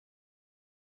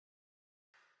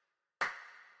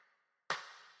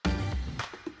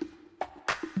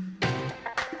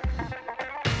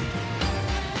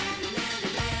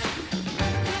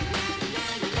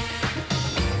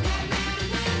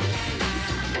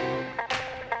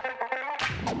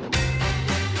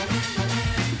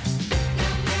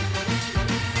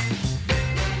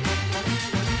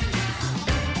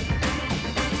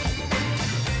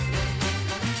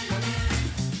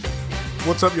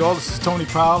What's up, y'all? This is Tony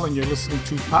Powell, and you're listening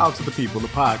to Powell to the People, the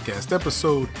podcast,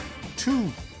 episode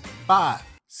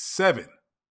 257.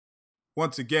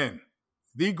 Once again,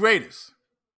 the greatest,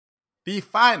 the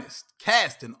finest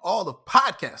cast in all of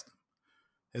podcasting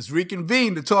has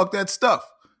reconvened to talk that stuff.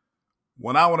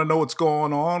 When I want to know what's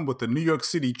going on with the New York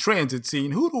City transit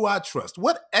scene, who do I trust?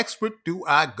 What expert do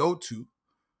I go to?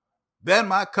 Then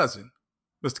my cousin,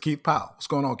 Mr. Keith Powell. What's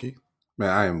going on, Keith?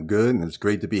 Man, I am good, and it's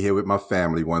great to be here with my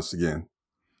family once again.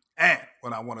 And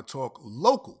when I want to talk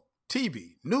local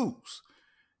TV news,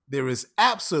 there is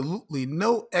absolutely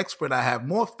no expert I have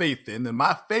more faith in than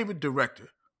my favorite director,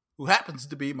 who happens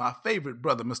to be my favorite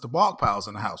brother, Mr. Mark Powell's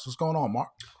in the house. What's going on, Mark?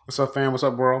 What's up, fam? What's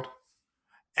up, world?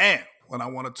 And when I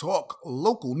want to talk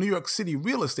local New York City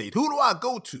real estate, who do I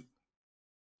go to?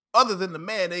 Other than the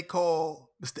man they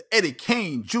call Mr. Eddie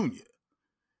Kane Jr.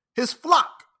 His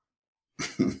flock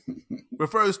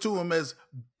refers to him as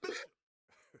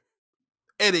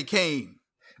Eddie Kane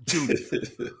Jr.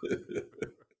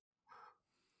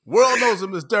 World knows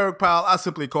him as Derek Powell. I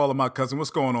simply call him my cousin. What's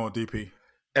going on, DP?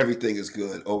 Everything is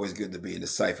good. Always good to be in the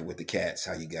cipher with the cats.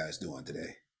 How you guys doing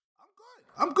today?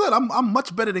 I'm good. I'm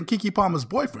much better than Keke Palmer's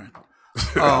boyfriend.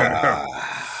 Yeah,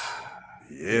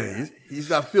 he's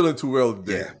not feeling too well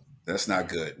today. Yeah, that's not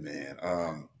good, man.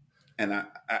 And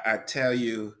I tell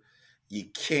you, you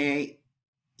can't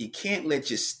let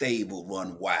your stable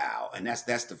run wild, and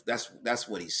that's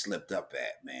what he slipped up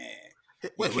at, man.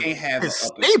 Wait, can't have his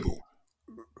stable.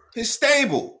 His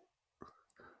stable.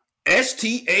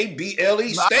 STABLE No,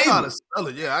 stable. I know how to spell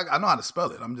it. Yeah, I know how to spell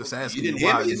it. I'm just asking You didn't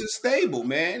why. hear me? It's a stable,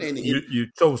 man. And You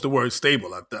chose the word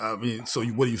stable. I mean, so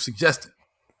what are you suggesting?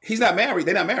 he's not married.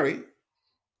 They're not married.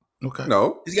 Okay.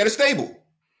 No, He's got a stable.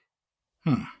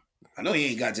 Hmm. I know he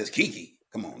ain't got just Keke.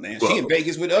 Come on, man. Well, she in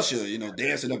Vegas with Usher,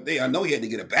 dancing up there. I know he had to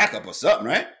get a backup or something,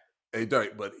 right? hey,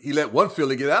 Derek, but he let one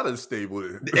filly get out of the stable.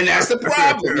 And that's the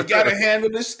problem. You got to handle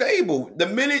the stable. The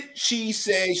minute she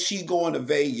says she going to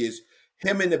Vegas,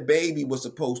 him and the baby was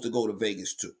supposed to go to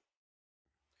Vegas too.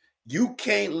 You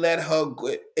can't let her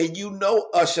go. And you know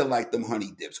Usher like them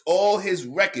honey dips. All his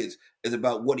records is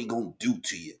about what he gonna do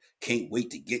to you. Can't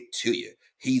wait to get to you.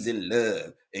 He's in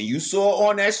love. And you saw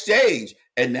on that stage,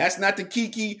 and that's not the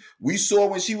Keke we saw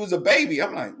when she was a baby.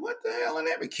 I'm like, what the hell is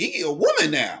that? Keke a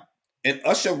woman now. And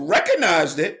Usher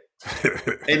recognized it,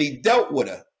 and he dealt with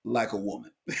her like a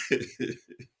woman.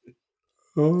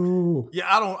 Oh, Yeah,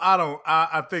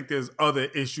 I think there's other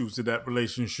issues to that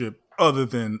relationship other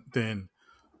than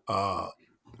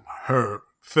her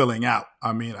filling out.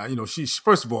 I mean, she's,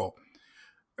 first of all,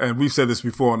 and we've said this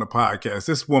before on the podcast,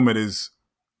 this woman is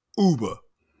uber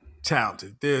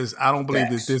talented. I don't believe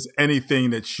that there's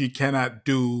anything that she cannot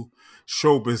do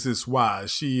show business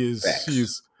wise. She's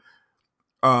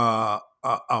a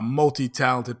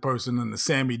multi-talented person in the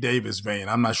Sammy Davis vein.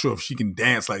 I'm not sure if she can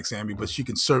dance like Sammy, but she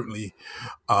can certainly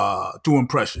do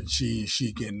impressions.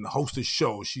 She can host a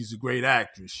show. She's a great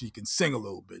actress. She can sing a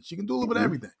little bit. She can do a little bit of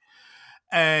everything.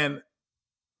 And,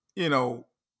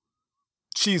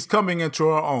 she's coming into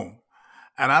her own.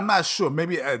 And I'm not sure,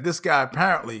 maybe this guy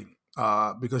apparently,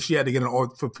 because she had to get an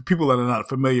order, for people that are not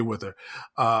familiar with her,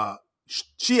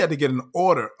 she had to get an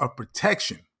order of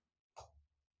protection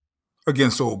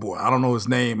against old boy. I don't know his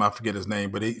name. I forget his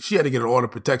name, but she had to get an order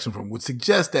of protection from him, which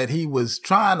suggests that he was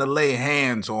trying to lay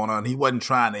hands on her and he wasn't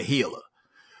trying to heal her.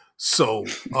 So,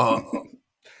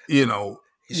 He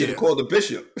should have called the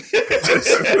bishop.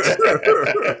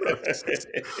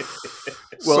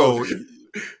 well, so,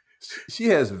 she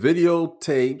has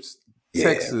videotapes,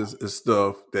 texts, and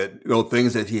stuff that,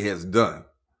 things that he has done.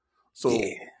 So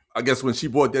I guess when she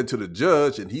brought that to the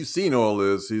judge and he's seen all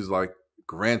this, he's like,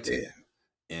 granted. Yeah.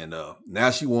 And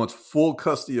now she wants full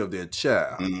custody of their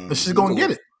child. But she's going to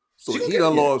get it. So he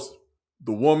done lost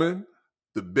the woman,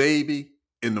 the baby,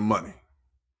 and the money.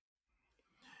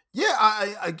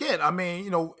 Yeah,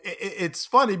 it's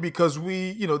funny because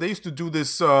they used to do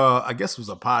this, I guess it was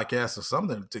a podcast or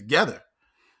something together.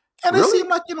 And it seemed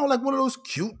like, like one of those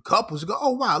cute couples. You go,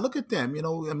 oh, wow, look at them.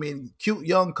 Cute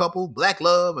young couple, black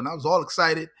love. And I was all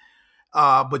excited.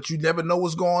 But you never know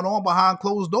what's going on behind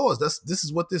closed doors. This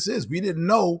is what this is. We didn't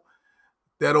know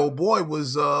that old boy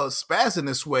was spazzing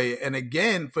this way. And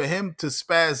again, for him to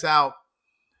spaz out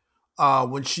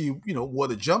when she, wore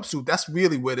the jumpsuit, that's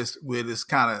really where this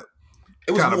kind of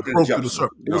It was more than a jumpsuit.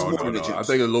 It was more than a jumpsuit. I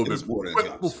think a little bit more than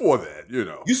before that,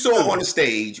 You saw her on the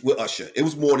stage with Usher. It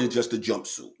was more than just a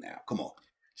jumpsuit now. Come on.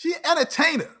 She an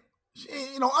entertainer.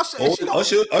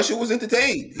 Usher was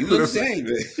entertained. He was entertained,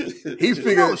 man. He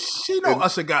figured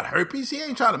Usher got herpes. He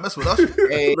ain't trying to mess with Usher.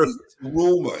 Hey,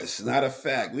 rumors, not a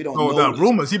fact. We don't know. No,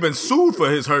 rumors. He been sued for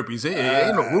his herpes.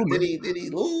 Ain't no rumors. Did he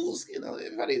lose?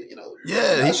 Everybody,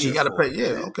 Yeah, he got to pay.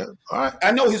 Yeah, man. Okay, all right.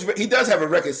 I know he does have a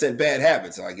record said bad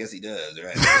habits, so I guess he does,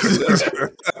 right?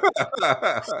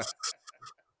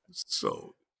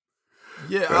 So.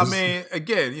 Yeah, I mean,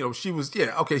 again, she was,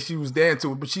 she was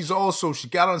dancing, but she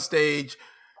got on stage.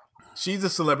 She's a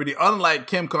celebrity. Unlike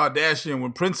Kim Kardashian,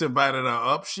 when Prince invited her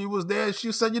up, she was there.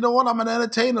 She said, you know what, I'm an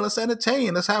entertainer. Let's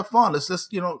entertain. Let's have fun. Let's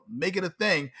just, make it a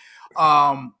thing.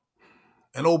 And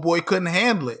old boy couldn't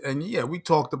handle it. And yeah, we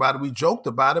talked about it. We joked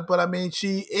about it. But I mean,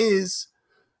 she is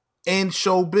in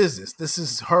show business. This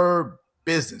is her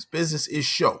business. Business is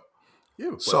show.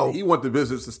 Yeah, so he want the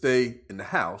business to stay in the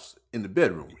house, in the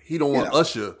bedroom. He don't want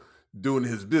Usher doing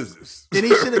his business. Then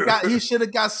he should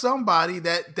have got somebody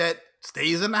that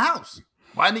stays in the house.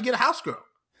 Why didn't he get a house girl?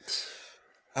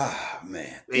 Ah,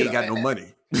 man, he ain't got no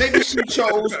money. Maybe she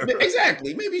chose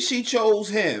exactly. Maybe she chose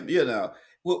him.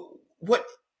 What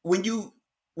when you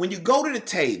go to the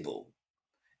table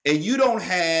and you don't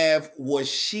have what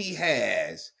she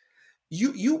has.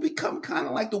 You become kind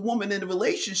of like the woman in the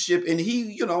relationship, and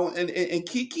he, and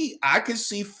Keke, I can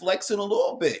see flexing a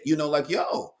little bit, like, you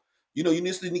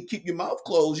need to keep your mouth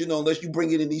closed, unless you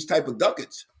bring it in these type of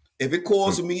ducats. If it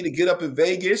causes me to get up in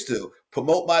Vegas to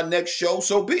promote my next show,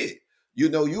 so be it.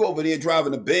 You over there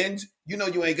driving a Benz,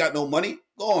 you ain't got no money.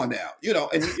 Go on now, and you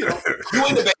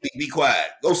and the baby, be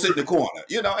quiet, go sit in the corner,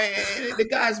 and the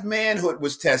guy's manhood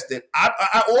was tested.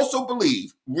 I also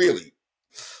believe, really,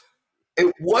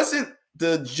 it wasn't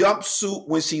the jumpsuit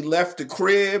when she left the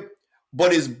crib,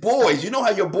 but his boys, how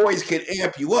your boys can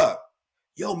amp you up.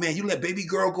 Yo, man, you let baby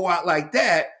girl go out like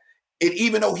that. And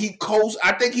even though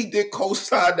I think he did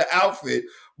co-sign the outfit,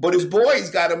 but his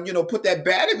boys got him, put that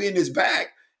battery in his back.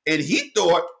 And he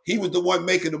thought he was the one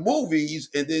making the movies.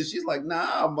 And then she's like,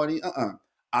 nah, money,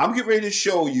 I'm getting ready to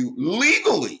show you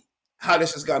legally how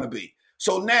this is going to be.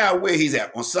 So now where he's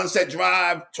at, on Sunset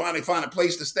Drive, trying to find a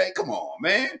place to stay. Come on,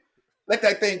 man. Let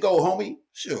that thing go, homie.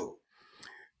 Sure.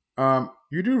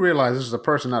 You do realize this is a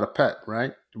person, not a pet,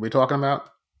 right? We're talking about?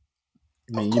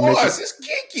 Of course, it's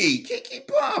Keke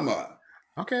Palmer.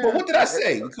 Okay. But what did I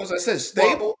say? Because I said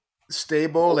stable? Well,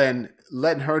 stable and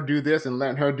letting her do this and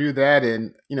letting her do that.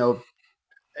 And,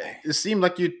 it seemed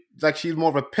like she's more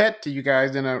of a pet to you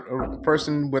guys than a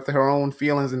person with her own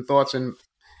feelings and thoughts and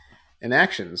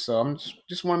actions. So I'm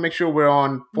just want to make sure we're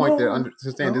on point to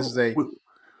understand this is a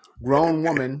grown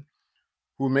woman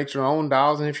who makes her own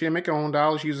dollars, and if she didn't make her own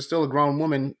dollars, she's still a grown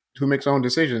woman who makes her own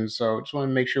decisions. So just want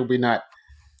to make sure we're not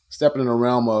stepping in the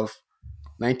realm of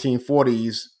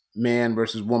 1940s man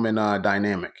versus woman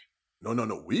dynamic.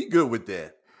 No. We good with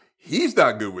that. He's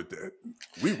not good with that.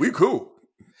 We cool.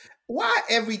 Why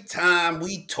every time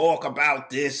we talk about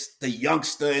this, the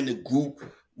youngster in the group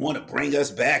want to bring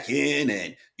us back in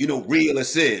and reel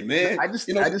us in, man? I just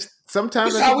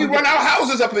sometimes that's how we run our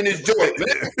houses up in this joint,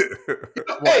 man.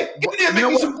 Hey, give me there, make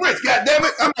me some bricks,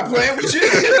 goddammit. I'm not playing with you.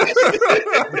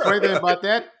 The funny thing about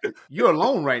that, you're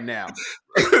alone right now.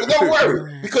 Don't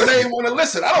worry, because they ain't want to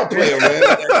listen. I don't play around.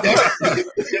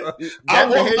 I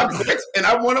want my bricks, and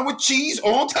I want them with cheese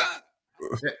on time.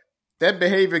 That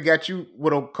behavior got you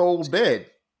with a cold bed.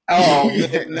 Oh,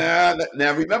 now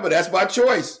remember, that's my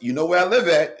choice. You know where I live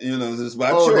at. This is my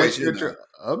choice.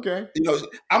 Okay.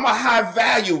 I'm a high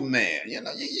value man.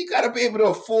 You got to be able to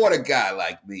afford a guy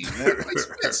like me, man. It's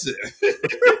expensive.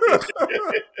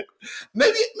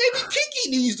 maybe Keke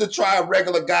needs to try a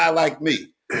regular guy like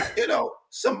me.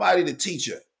 Somebody to teach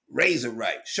her, raise her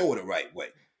right, show her the right way.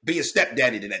 Be a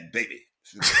stepdaddy to that baby.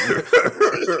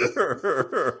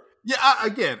 Yeah,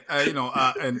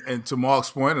 and to Mark's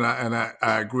point, and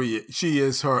I agree. She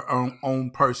is her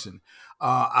own person.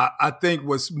 I think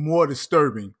what's more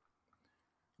disturbing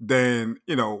than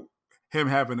him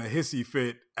having a hissy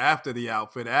fit after the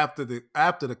outfit, after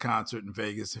the concert in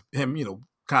Vegas, him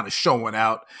kind of showing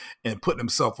out and putting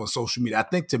himself on social media. I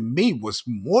think to me what's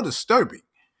more disturbing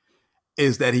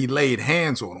is that he laid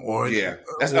hands on her. Or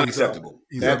that's unacceptable.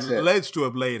 He's alleged to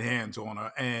have laid hands on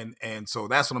her, and so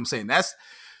that's what I'm saying. That's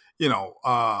he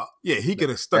could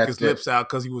have stuck his lips out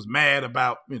because he was mad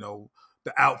about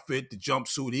the outfit, the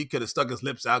jumpsuit. He could have stuck his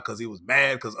lips out because he was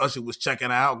mad because Usher was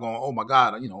checking out, going, "Oh my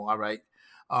God, all right."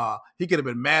 He could have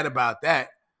been mad about that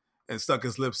and stuck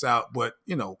his lips out, but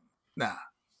nah.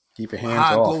 Keep your hands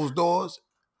behind off. closed doors,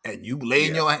 and you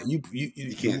laying your hand. You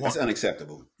can't. That's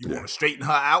unacceptable. You want to straighten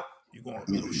her out. You going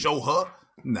to show her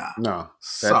Nah. No.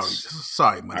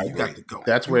 Sorry, money. You got to go.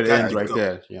 That's where it ends right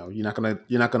there. You know,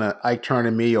 you're not gonna Ike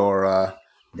Turner me or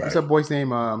what's that boy's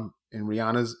name? In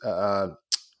Rihanna's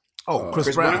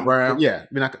Chris Brown. Yeah,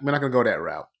 we're not gonna go that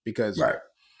route because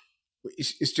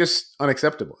it's just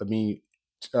unacceptable. I mean,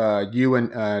 you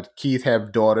and Keith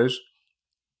have daughters,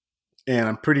 and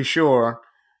I'm pretty sure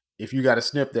if you got a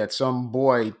snip that some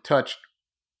boy touched,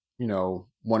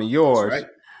 one of yours. That's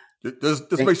right.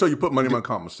 Just make sure you put money in my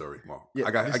commissary, Mark. Yeah,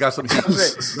 I got some.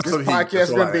 This podcast is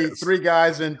going to be 3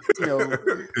 guys and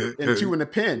and 2 in the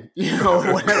pen.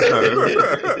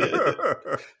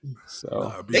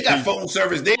 So they got phone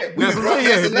service there. You be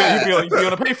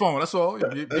on a payphone. That's all.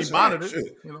 You monitor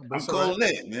it. I'm calling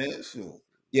in, man. Sure.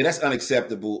 Yeah, that's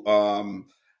unacceptable.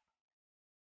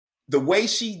 The way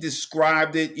she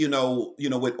described it,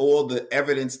 with all the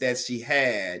evidence that she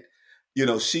had,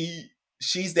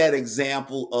 she's that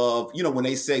example of, when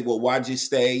they say, well, why'd you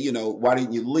stay? Why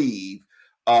didn't you leave?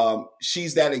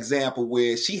 She's that example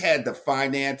where she had the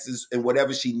finances and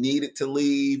whatever she needed to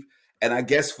leave. And I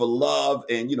guess for love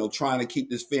and, trying to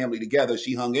keep this family together,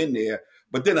 she hung in there.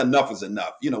 But then enough is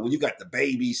enough. When you got the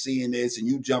baby seeing this and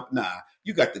you jump,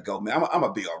 you got to go, man. I'm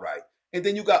going to be all right. And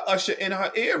then you got Usher in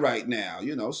her ear right now,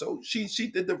 so she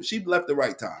left the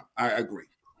right time. I agree.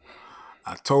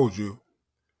 I told you.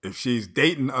 If she's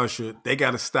dating Usher, they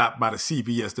got to stop by the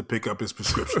CVS to pick up his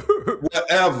prescription.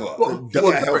 Whatever.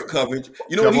 Health coverage.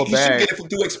 He should get it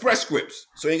through Express Scripts.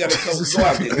 So he ain't got to go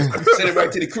out there. Send it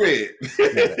right to the crib.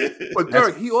 But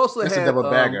Derek, he also had a double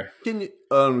bagger.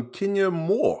 Kenya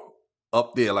Moore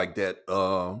up there like that.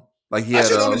 Like he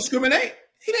Usher don't discriminate.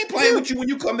 He ain't playing with you when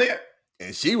you come there.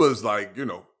 And she was like,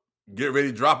 get ready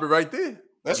to drop it right there.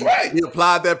 That's right. He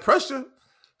applied that pressure.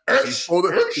 She's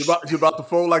about to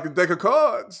fold like a deck of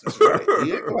cards. That's right.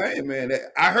 He ain't playing, man.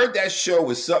 I heard that show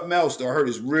was something else, though. I heard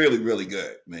it's really, really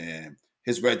good, man.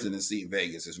 His residency in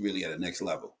Vegas is really at the next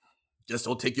level. Just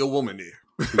don't take your woman there.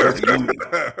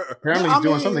 Apparently he's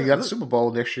doing something. He got the Super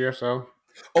Bowl next year, so.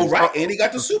 Oh, right. And he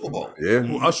got the Super Bowl. Yeah.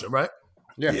 Usher, right?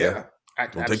 Yeah.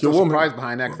 I'm still surprised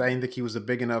behind that because I didn't think he was a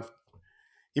big enough.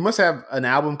 He must have an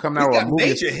album coming out or a movie.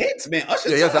 Major hits, man.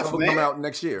 Usher he has that come out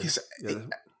next year.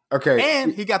 Okay.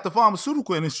 And he got the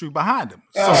pharmaceutical industry behind him.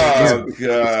 So,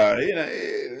 God.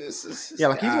 He's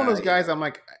one of those guys I'm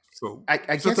like, I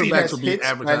guess he has hits.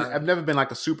 I've never been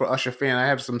like a super Usher fan. I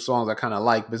have some songs I kind of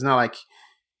like, but it's not like,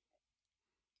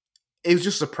 it was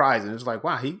just surprising. It was like,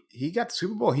 wow, he got the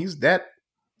Super Bowl. He's that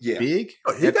big.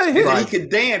 He got hit. He can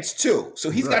dance too. So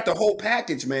he's got the whole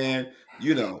package, man.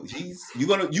 You're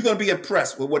gonna be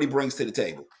impressed with what he brings to the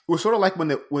table. It was sort of like when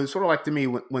the Weeknd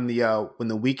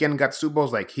got the Super Bowl.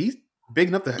 Like he's big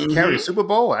enough to carry the Super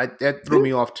Bowl. That threw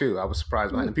me off too. I was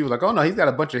surprised by it. And people were like, oh no, he's got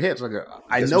a bunch of hits. Like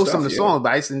I know some of the songs,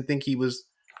 but I just didn't think he was.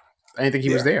 I didn't think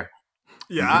he was there.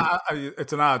 Yeah,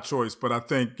 it's an odd choice, but I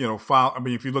think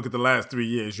if you look at the last 3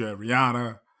 years, you had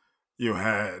Rihanna, you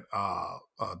had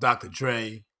Dr.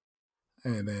 Dre,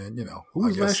 and then who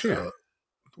was last year.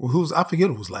 I forget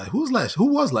who was last. Who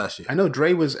was last year? I know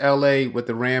Dre was L.A. with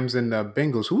the Rams and the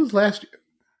Bengals. Who was last year?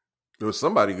 There was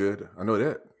somebody good. I know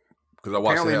that because I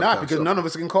watched. Apparently not, because none of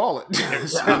us can call it.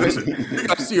 Listen, you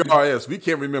got CRS. We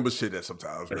can't remember shit that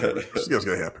sometimes. Man. It's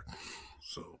gonna happen.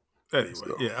 So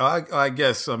anyway, I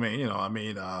guess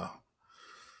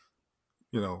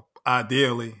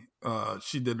ideally,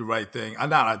 she did the right thing.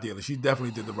 Not ideally, she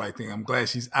definitely did the right thing. I'm glad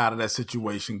she's out of that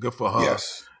situation. Good for her.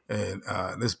 Yes. And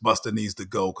this Buster needs to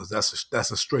go because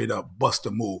that's a straight up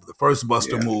Buster move. The first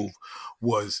Buster move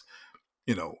was,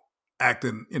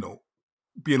 acting,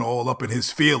 being all up in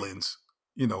his feelings,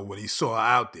 when he saw her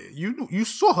out there. You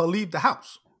saw her leave the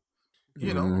house.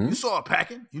 You saw her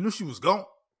packing. You knew she was gone.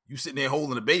 You sitting there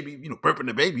holding the baby, burping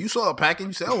the baby. You saw her packing.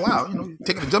 You said, "Oh wow,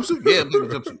 taking a jumpsuit." Yeah, I'm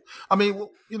taking a jumpsuit. I mean,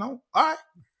 well, all right,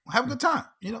 have a good time.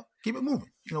 Keep it moving.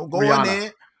 Go in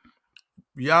there.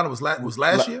 Rihanna was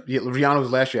last year? Yeah, Rihanna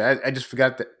was last year. I just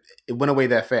forgot that it went away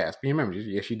that fast. But you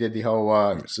remember, she did the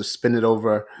whole suspended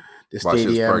over the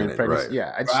stadium and pregnancy.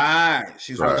 Right. Yeah,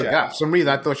 she's right. For some reason,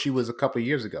 I thought she was a couple of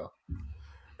years ago.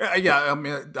 Yeah, I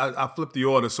mean, I flipped the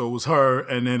order, so it was her,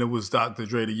 and then it was Dr.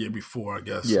 Dre the year before, I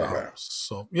guess. Yeah.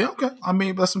 So yeah, okay. I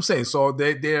mean, that's what I'm saying. So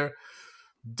they're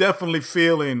definitely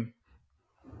feeling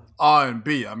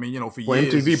R&B. I mean, for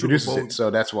years. MTV produces it, so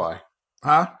that's why.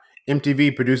 Huh?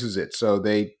 MTV produces it, so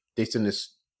they tend to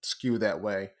skew that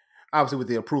way. Obviously, with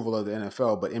the approval of the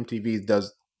NFL, but MTV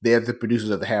they're the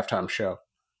producers of the halftime show.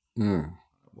 Well,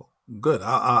 good.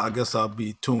 I guess I'll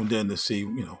be tuned in to see,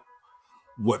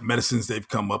 what medicines they've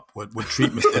come up with, what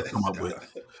treatments they've come up with.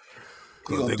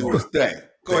 He's going to do his thing.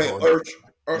 Go ahead, Urch.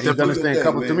 He's done his thing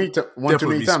too many times. That's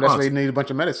why he need a bunch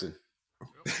of medicine.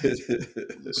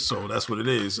 So that's what it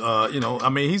is. I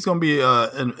mean, he's gonna be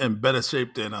in better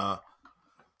shape than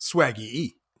Swaggy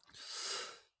E.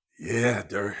 Yeah,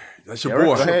 Derek. That's your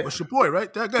boy. That's your boy,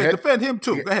 right? Go ahead. Defend him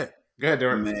too. Go ahead. Go ahead,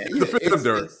 Derek. Man, Defend him,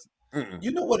 Derek.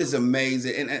 You know what is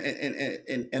amazing,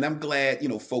 and I'm glad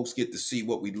folks get to see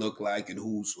what we look like and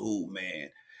who's who. Man,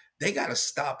 they got to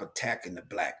stop attacking the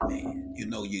black man.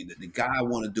 The guy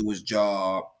want to do his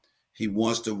job. He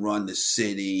wants to run the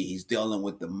city. He's dealing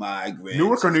with the migrants.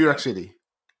 Newark or New York City?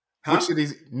 Huh? Which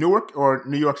cities? Newark or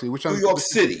New York City? Which one? New York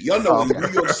City. Y'all know New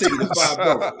York City, the 5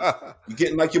 boroughs. You're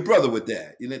getting like your brother with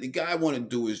that. The guy want to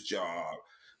do his job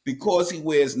because he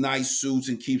wears nice suits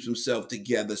and keeps himself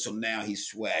together. So now he's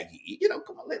swaggy.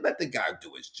 Come on, let the guy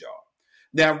do his job.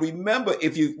 Now remember,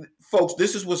 folks,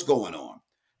 this is what's going on.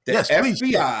 The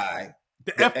FBI,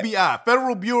 the FBI,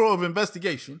 Federal Bureau of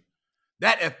Investigation,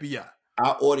 that FBI.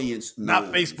 Our audience knows.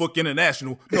 Not Facebook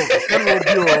International. No, the Federal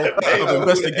Bureau of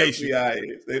Investigation.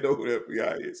 They know who the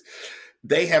FBI is.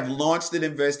 They have launched an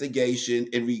investigation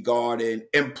regarding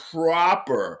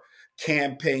improper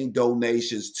campaign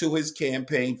donations to his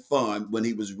campaign fund when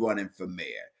he was running for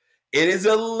mayor. It is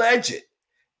alleged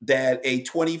that a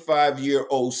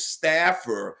 25-year-old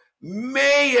staffer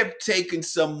may have taken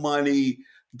some money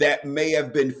that may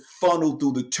have been funneled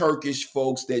through the Turkish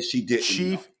folks that she didn't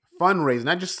know. Fundraiser,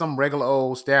 not just some regular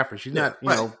old staffer. She's not,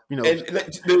 running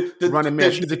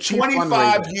mayor. She's a chief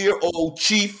 25-year-old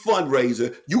chief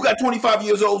fundraiser. You got 25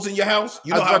 years olds in your house.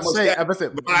 You know how much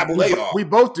reliable they are. We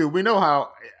both do. We know how.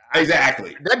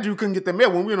 Exactly. That dude couldn't get the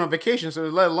mail when we were on vacation. So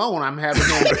let alone I'm having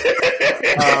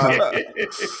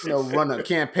him, run a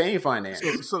campaign finance.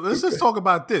 So let's just talk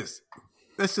about this.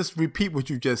 Let's just repeat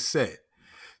what you just said.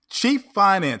 Chief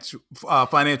financial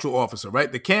officer, right?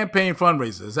 The campaign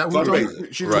fundraiser. Is that what you're talking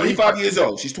about? She's 25 years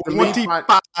old. She's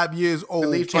 25 years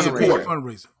old. Campaign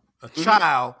fundraiser. A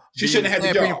child. She shouldn't have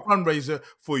the job. Fundraiser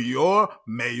for your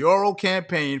mayoral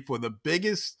campaign for the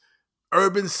biggest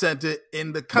urban center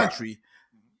in the country. Right.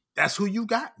 That's who you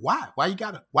got. Why? Why you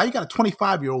got a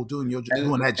 25-year-old doing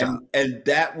that job? And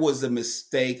that was a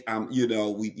mistake. He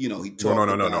talked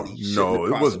about No,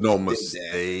 it was no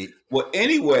mistake. Well,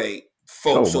 anyway,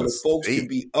 folks, so the folks can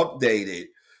be updated.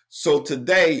 So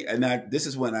today, this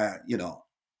is when I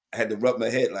had to rub my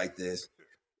head like this,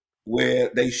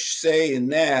 where they saying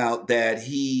now that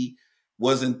he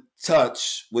was in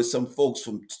touch with some folks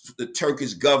from the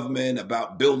Turkish government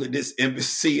about building this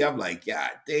embassy. I'm like, God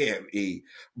damn, E.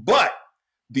 But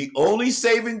the only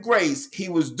saving grace, he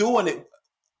was doing it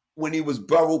when he was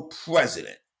borough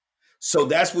president. So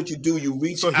that's what you do. You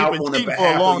reach out on the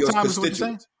behalf of your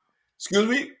constituents. Excuse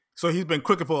me? So he's been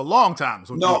crooked for a long time.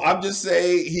 No, I'm just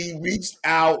saying he reached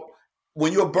out.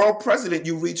 When you're a borough president,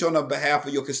 you reach on the behalf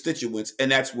of your constituents,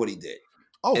 and that's what he did.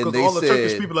 Oh, because all the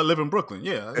Turkish people that live in Brooklyn,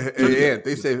 yeah. Yeah,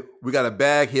 they say, we got a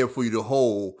bag here for you to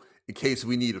hold in case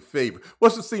we need a favor.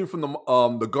 What's the scene from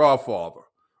the Godfather?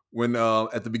 When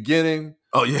at the beginning,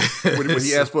 when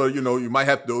he asked for, you might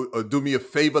have to do me a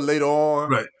favor later on.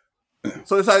 Right.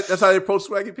 So that's how they approach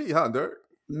Swaggy P, huh, Derek?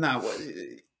 Nah,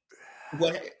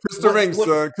 kiss the ring,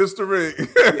 son. Kiss the ring.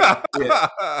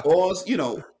 Yeah. Or,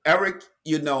 Eric,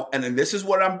 and this is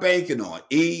what I'm banking on.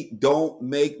 E, don't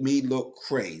make me look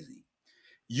crazy.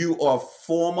 You are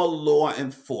former law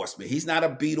enforcement. He's not a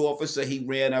beat officer. He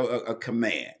ran a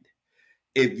command.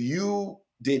 If you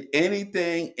did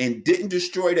anything and didn't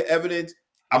destroy the evidence,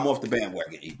 I'm off the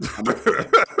bandwagon.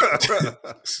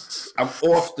 I'm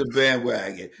off the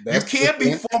bandwagon. You can't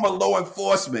be former law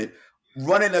enforcement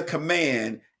running a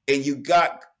command and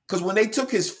because when they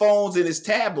took his phones and his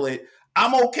tablet,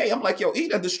 I'm okay. I'm like, he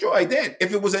done destroyed that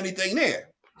if it was anything there.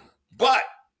 But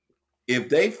if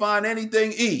they find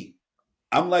anything, E,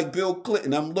 I'm like Bill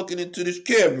Clinton. I'm looking into this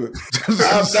camera.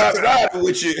 I'm not riding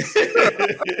with you.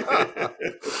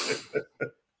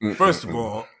 First of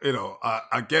all,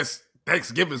 I guess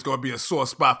Thanksgiving's going to be a sore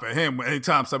spot for him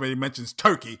anytime somebody mentions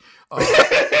turkey on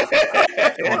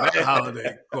that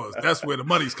holiday, because that's where the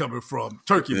money's coming from.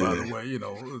 Turkey, by the way,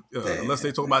 unless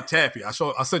they talk about taffy. I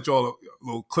sent you all a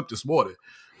little clip this morning.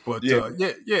 But,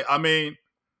 I mean,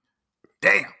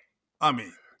 damn. I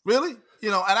mean, really?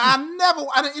 And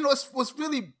what's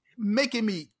really making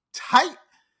me tight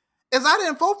is I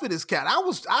didn't vote for this cat. I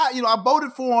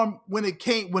voted for him when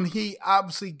he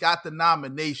obviously got the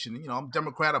nomination. I'm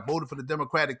Democrat. I voted for the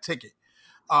Democratic ticket.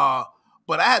 But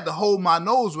I had to hold my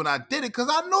nose when I did it because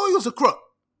I know he was a crook.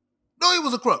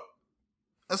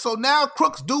 And so now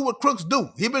crooks do what crooks do.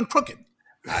 He been crooking.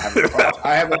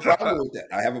 I have a problem with that.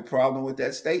 I have a problem with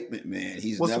that statement, man.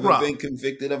 He's never been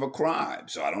convicted of a crime,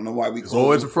 so I don't know why we. It's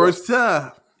always the first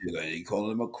time. You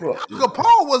calling him a crook.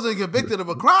 Capone wasn't convicted of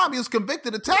a crime. He was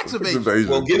convicted of tax evasion.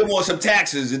 Well, get him on some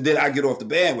taxes, and then I get off the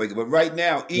bandwagon. But right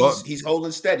now, he's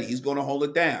holding steady. He's going to hold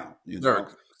it down.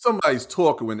 Dirk, somebody's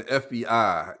talking when the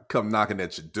FBI come knocking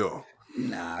at your door.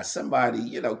 Nah,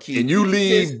 somebody, Keith. And you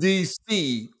leave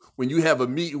D.C. when you have a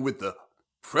meeting with the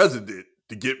president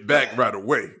to get back right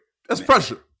away. That's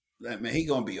pressure. Man, he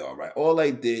gonna be all right. All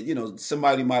they did,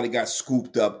 somebody might have got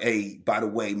scooped up. Hey, by the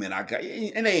way, man,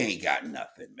 and they ain't got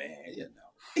nothing, man.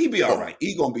 He be all right.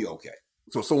 He gonna be okay.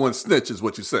 So someone snitch is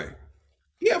what you're saying?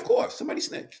 Yeah, of course. Somebody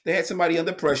snitched. They had somebody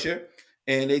under pressure,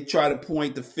 and they try to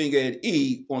point the finger at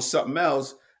E on something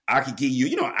else. I could give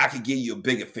you, I could give you a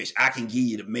bigger fish. I can give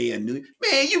you the mayor of New York.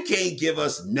 Man, you can't give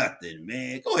us nothing,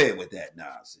 man. Go ahead with that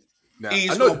nonsense. Now,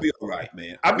 E's gonna be all right,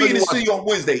 man. I'll be in the city on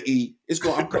Wednesday, E.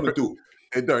 I'm coming through.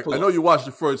 Hey, Dirk, I know you watched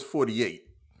the first 48.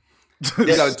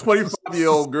 You got a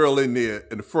 25-year-old girl in there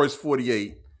in the first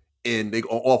 48, and they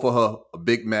gonna offer her a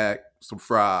Big Mac, some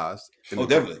fries. Oh,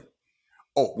 definitely.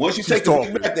 Oh, once you take the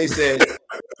Big Mac, they said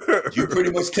you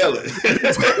pretty much tell it.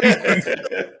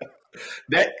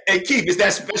 And Keith, it's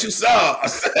that special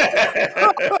sauce.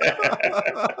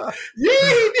 Yeah,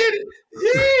 he did it.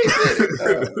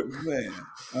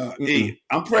 Oh, man. E,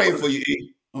 I'm praying for you,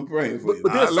 E. I'm praying for you.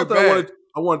 But there's something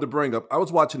I wanted to bring up. I was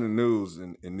watching the news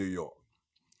in New York.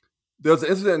 There was an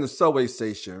incident in the subway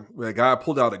station where a guy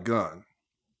pulled out a gun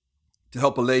to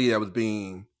help a lady that was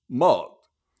being mugged.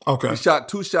 Okay. He shot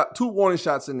two warning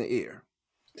shots in the air.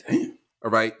 Damn.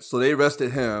 All right. So they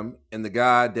arrested him and the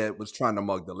guy that was trying to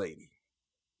mug the lady.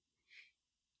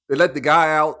 They let the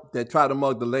guy out that tried to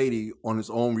mug the lady on his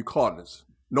own recognizance.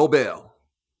 No bail.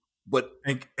 But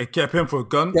it kept him for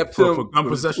gun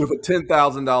possession with a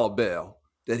 $10,000 bail.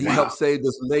 That he helped save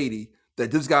this lady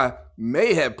that this guy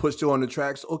may have pushed her on the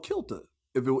tracks or killed her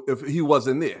if he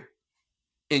wasn't there.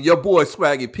 And your boy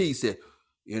Swaggy P said,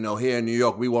 here in New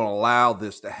York, we won't allow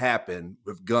this to happen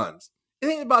with guns. It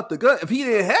ain't about the gun. If he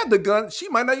didn't have the gun, she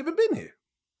might not even been here.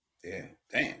 Yeah,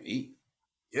 damn, E.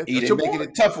 Yeah, E, they making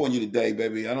it tough on you today,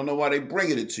 baby. I don't know why they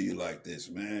bringing it to you like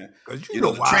this, man. You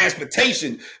know the why.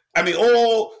 Transportation. I mean,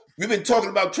 we've been talking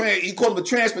about he called him a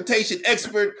transportation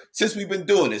expert since we've been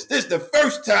doing this. This is the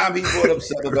first time he brought up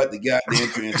something about the goddamn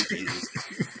transportation.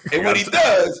 And when he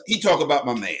does, he talk about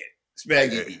my man,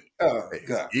 Swaggy E. Oh,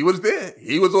 God. He was there.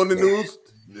 He was on the news.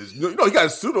 He got a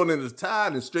suit on and his tie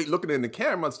and straight looking in the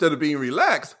camera instead of being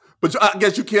relaxed. But I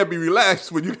guess you can't be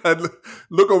relaxed when you got to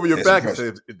look over your back and say,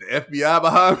 is the FBI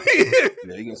behind me?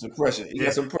 Yeah, he got some pressure.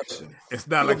 Got some pressure. It's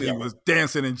not like he was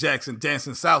dancing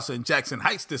salsa in Jackson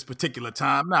Heights this particular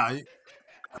time. Nah,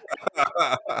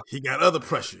 he got other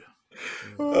pressure.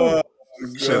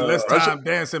 Spend less time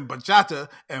dancing bachata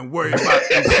and worry about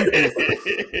people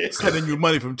sending you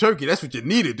money from Turkey. That's what you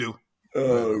need to do.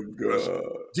 Oh, God.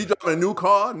 Is he driving a new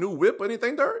car, new whip,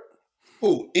 anything, Dirk?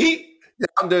 Who, E? Yeah,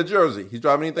 I'm there, Jersey. He's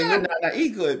driving anything new? Nah, he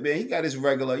good, man. He got his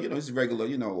regular, beat car.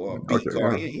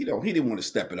 He didn't want to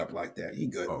step it up like that. He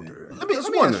good, man. Let me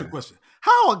ask you a question.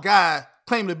 How a guy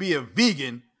claim to be a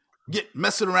vegan get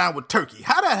messing around with turkey?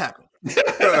 How that happen?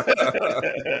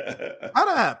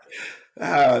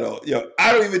 I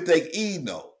don't even think E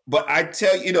know. But I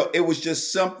tell you, it was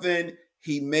just something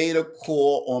he made a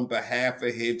call on behalf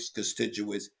of his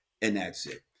constituents, and that's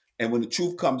it. And when the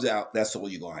truth comes out, that's all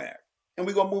you're going to have. And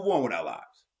we're going to move on with our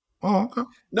lives. Oh, okay.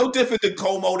 No different than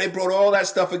Como. They brought all that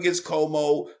stuff against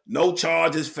Como. No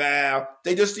charges filed.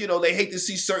 They just, they hate to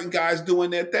see certain guys doing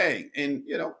their thing. And,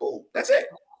 boom, that's it.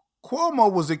 Cuomo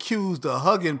was accused of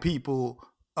hugging people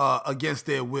against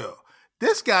their will.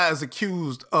 This guy is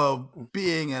accused of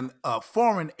being a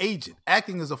foreign agent,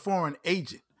 acting as a foreign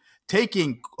agent,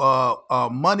 taking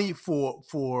money for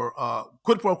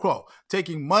quid pro quo,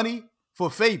 taking money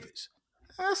for favors.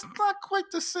 That's not quite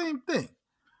the same thing.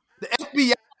 The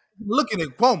FBI looking at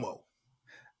Cuomo.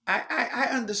 I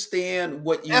understand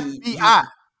what you FBI.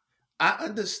 I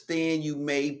understand you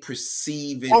may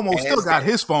perceive it. Cuomo still got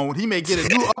his phone. He may get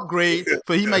a new upgrade,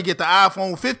 but he may get the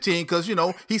iPhone 15 because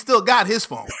he still got his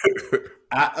phone.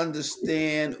 I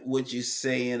understand what you're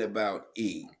saying about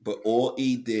E, but all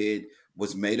E did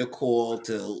was made a call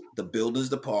to the buildings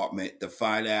department to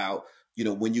find out,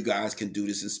 when you guys can do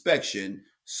this inspection.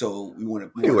 So we want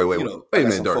to, wait a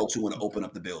minute, some Dirk. folks who want to open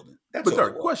up the building. That's but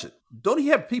Dirk, question: don't he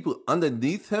have people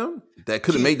underneath him that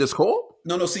could have made this call?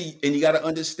 No. See, and you got to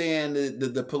understand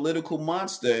the political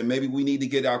monster. And maybe we need to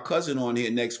get our cousin on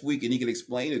here next week, and he can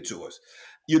explain it to us.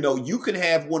 You can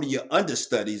have one of your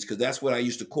understudies, because that's what I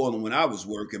used to call him when I was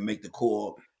working, make the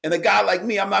call. And a guy like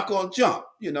me, I'm not going to jump.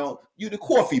 You the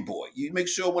coffee boy. You make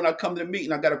sure when I come to the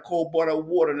meeting, I got a cold bottle of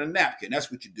water and a napkin.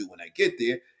 That's what you do when I get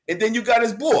there. And then you got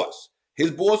his boss. His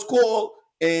boss called,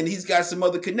 and he's got some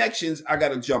other connections, I got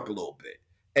to jump a little bit.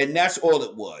 And that's all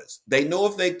it was. They know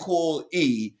if they call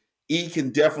E can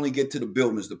definitely get to the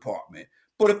buildings department.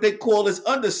 But if they call his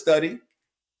understudy,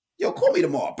 yo, call me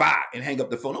tomorrow, bye, and hang up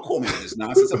the phone. Don't call me with this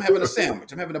nonsense. I'm having a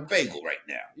sandwich. I'm having a bagel right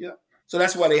now. Yeah. So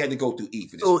that's why they had to go through E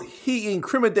for this. So he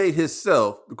incriminated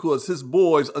himself because his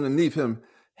boys underneath him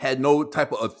had no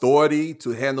type of authority to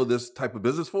handle this type of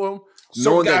business for him,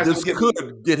 knowing that this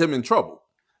could get him in trouble.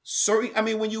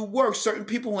 When you work, certain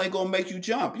people ain't gonna make you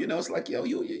jump. You know, it's like, yo,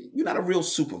 you're not a real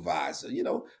supervisor. You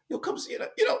know, you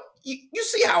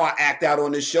see how I act out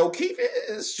on this show, Keith.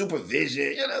 It's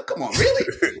supervision. You know, come on,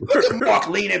 really? Look at Mark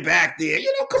leaning back there.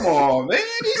 You know, come on, man.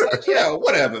 He's like, yo,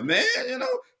 whatever, man. You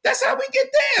know, that's how we get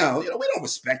down. You know, we don't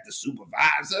respect the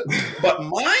supervisor. But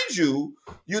mind you,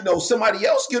 somebody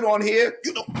else get on here.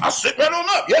 You know, I'll sit right on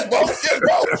up. Yes, boss. Yes,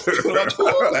 boss. You know, I do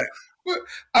all that.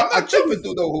 I'm not jumping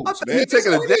through no hoops, man. He's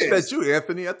taking a jab at you,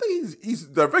 Anthony. I think he's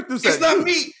directing at you. It's not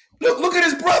me. Look at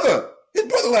his brother. His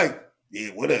brother like, yeah,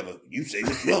 whatever. You say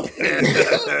this brother.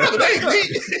 That ain't me.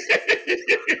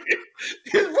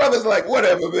 His brother's like,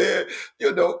 whatever, man.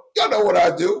 Y'all know what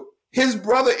I do. His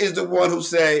brother is the one who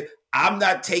say, I'm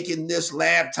not taking this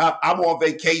laptop. I'm on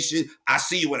vacation. I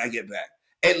see you when I get back.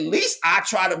 At least I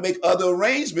try to make other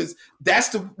arrangements. That's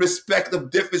the respect of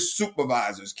different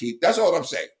supervisors, Keith. That's all I'm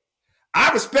saying.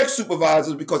 I respect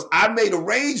supervisors because I made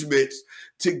arrangements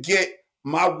to get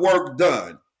my work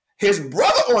done. His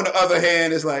brother, on the other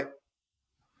hand, is like,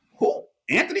 who?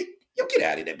 Anthony? Yo, get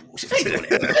out of that bullshit. I ain't doing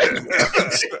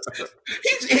that.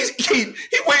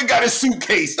 He went and got his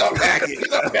suitcase. Start packing.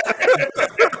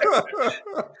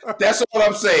 That's all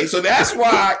I'm saying. So that's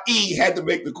why E had to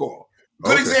make the call.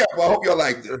 Good example. I hope y'all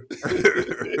liked it.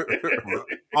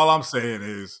 All I'm saying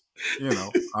is,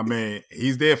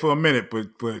 he's there for a minute, but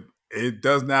it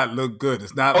does not look good.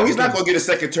 It's not. Oh, he's not going to get a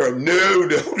second term. No.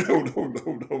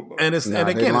 And it's not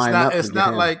like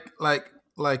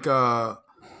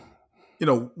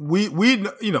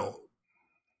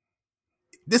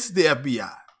this is the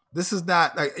FBI. This is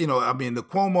not like the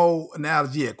Cuomo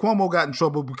analogy. Yeah, Cuomo got in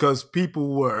trouble because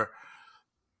people were,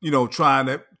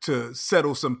 trying to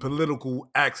settle some political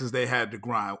axes they had to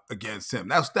grind against him.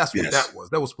 That's what that was.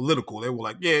 That was political. They were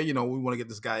like, yeah, we want to get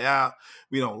this guy out.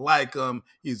 We don't like him.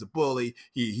 He's a bully.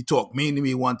 He talked mean to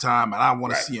me one time, and I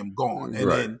want to see him gone.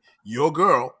 And then your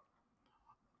girl,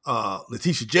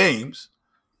 Letitia James,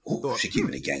 thought, she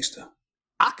keeping it gangster.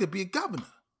 I could be a governor.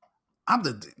 I'm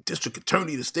the district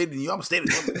attorney of the state of New York. I'm a state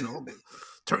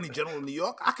attorney general of New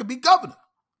York. I could be governor.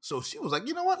 So she was like,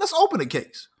 you know what? Let's open a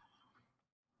case.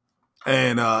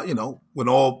 And, when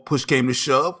all push came to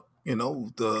shove,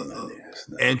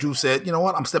 Andrew said, you know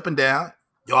what? I'm stepping down.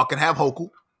 Y'all can have Hochul.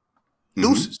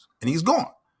 Deuces. And he's gone.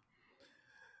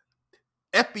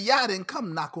 FBI didn't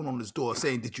come knocking on his door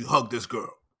saying, did you hug this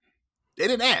girl? They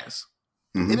didn't ask.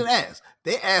 They didn't ask.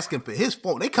 They asking for his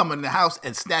phone. They come in the house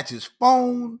and snatch his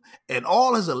phone and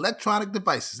all his electronic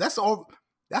devices. That's all.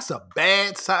 That's a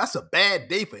bad sign. That's a bad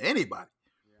day for anybody.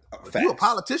 If you're a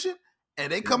politician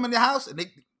and they come in the house and they,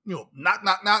 knock.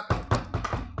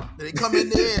 And they come in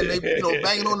there and they,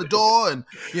 banging on the door and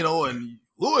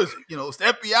who is it? It's the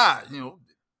FBI,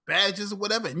 badges or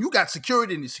whatever. And you got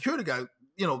security and the security guy,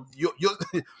 your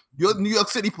New York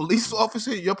City police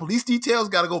officer, your police details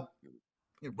got to go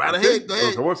right ahead. Go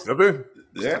ahead. Step in.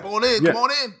 Step on in. Come on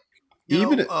in.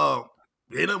 Ain't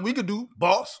nothing we could do,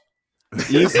 boss.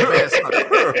 That's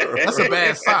a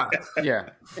bad sign. Yeah.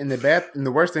 And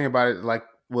the worst thing about it, like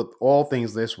with all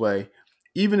things this way,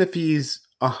 even if he's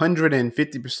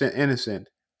 150% innocent,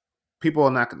 people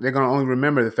are not. They're going to only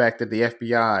remember the fact that the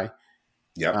FBI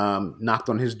knocked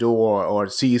on his door or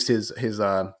seized his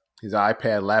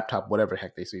iPad, laptop, whatever the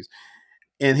heck they seize.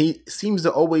 And he seems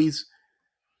to always,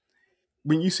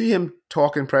 when you see him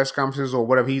talk in press conferences or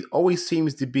whatever, he always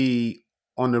seems to be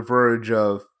on the verge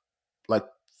of like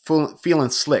feeling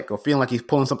slick or feeling like he's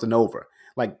pulling something over.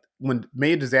 Like when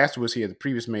Mayor Disaster was here, the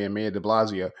previous mayor, Mayor de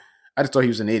Blasio, I just thought he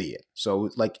was an idiot. So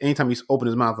like anytime he's opened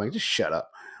his mouth, like just shut up.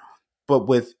 But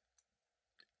with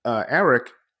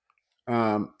Eric,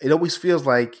 it always feels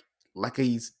like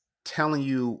he's telling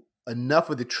you enough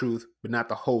of the truth, but not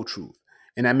the whole truth.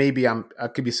 And that maybe I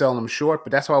could be selling him short,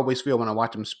 but that's how I always feel when I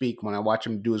watch him speak, when I watch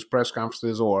him do his press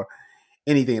conferences or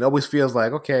anything. It always feels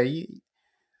like, okay,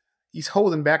 he's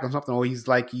holding back on something, or he's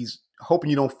hoping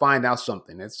you don't find out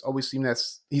something. He's always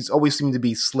seemed to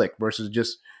be slick versus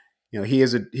just,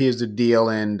 here's the deal,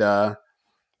 and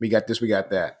we got this, we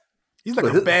got that. He's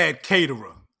like a bad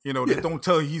caterer. They don't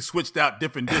tell you he switched out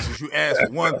different dishes. You ask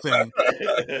for one thing,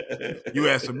 you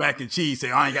ask for mac and cheese. Say,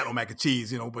 I ain't got no mac and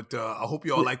cheese, but I hope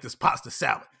you all like this pasta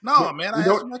salad. No, man, I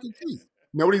asked for mac and cheese.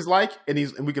 know what he's like, and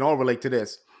we can all relate to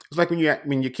this. It's like when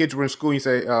your kids were in school, and you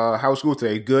say, "How was school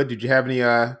today? Good. Did you have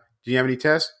any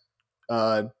tests?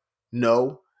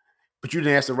 No, but you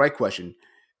didn't ask the right question.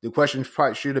 The question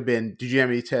probably should have been, did you have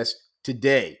any tests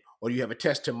today, or do you have a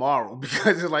test tomorrow?"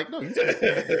 Because it's like, no, you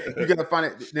gotta find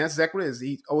it. That's exactly what it is.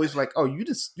 He's always like, "Oh, you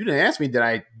didn't ask me that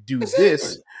I do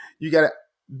this." You gotta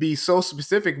be so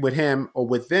specific with him or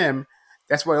with them.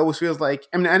 That's why it always feels like.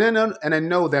 I mean, and I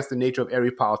know that's the nature of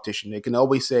every politician. They can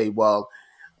always say, "Well,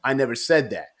 I never said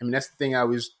that." I mean, that's the thing I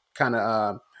always kind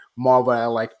of marvel at.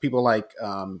 Like people like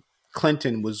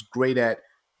Clinton was great at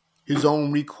his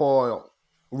own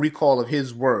recall of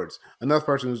his words. Another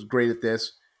person who's great at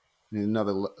this, in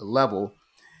another level,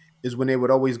 is when they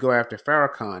would always go after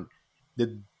Farrakhan.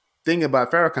 The thing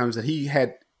about Farrakhan is that he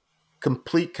had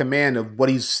complete command of what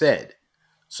he said.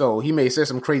 So he may have said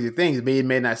some crazy things, but he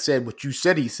may not have said what you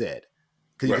said he said.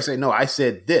 Because you can say, no, I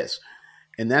said this.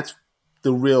 And that's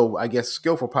the real, I guess,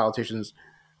 skillful politicians.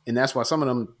 And that's why some of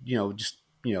them, just,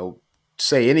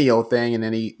 say any old thing, and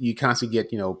then you constantly get,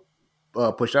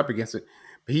 pushed up against it.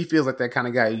 But he feels like that kind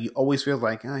of guy. He always feels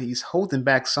like he's holding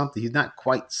back something. He's not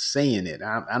quite saying it.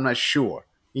 I'm not sure.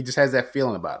 He just has that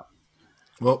feeling about him.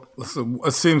 Well,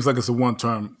 it seems like it's a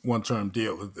one-term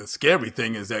deal. The scary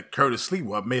thing is that Curtis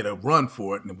Sliwa made a run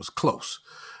for it, and it was close.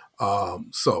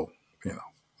 So,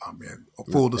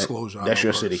 full disclosure. That's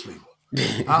your city.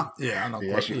 Yeah, I know.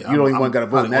 Yeah, you don't even want to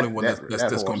vote. The only one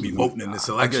that's going to be voting in this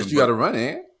election. I guess you got to run,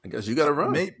 eh? I guess you got to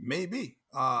run. Maybe.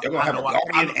 They're going to have a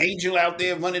guardian angel out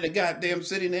there running the goddamn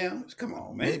city now? Come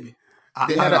on, man. Maybe.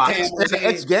 They have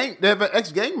an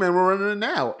ex-gang member running it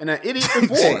now, and an idiot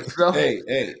before.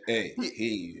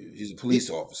 He's a police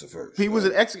officer first. He was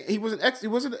an ex.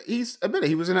 He's admitted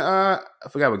he was in a. I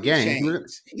forgot what gang.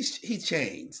 He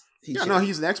changed. No,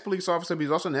 he's an ex-police officer, but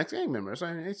he's also an ex-gang member. So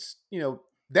it's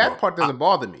that part doesn't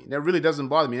bother me. That really doesn't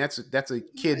bother me. That's a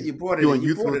kid doing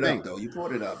youthful things. You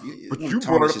brought it up. But you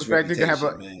brought up the fact that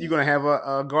you're going to have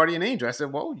a guardian angel. I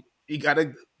said, well, you got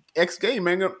an ex-gang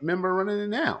member running it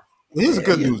now. Well, here's the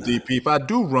good news, DP. If I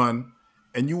do run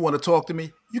and you want to talk to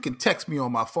me, you can text me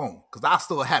on my phone because I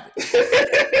still have it.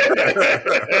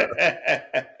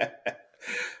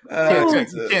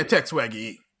 You can't text Swaggy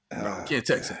E. Can't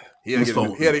text him. He had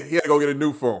to go get a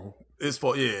new phone. His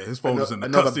phone is in the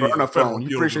another custody. Burner phone.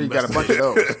 You're pretty sure he got a bunch of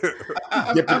those.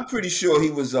 I'm pretty sure he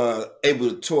was able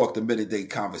to talk the minute they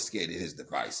confiscated his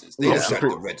devices. They shut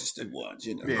the registered ones,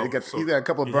 Yeah, he got a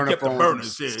couple of burner phones.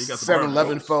 Burners, he got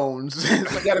 7-Eleven phones.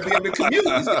 He's got to be able to commute.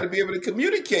 He's got to be able to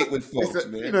communicate with folks,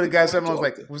 man. The guy 7 was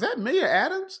like, was that Mayor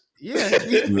Adams? Yeah,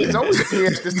 he's always here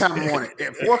at this time of morning.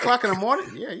 At 4 o'clock in the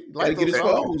morning? Yeah, he like to get his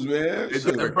phones, man.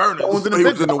 The burners. He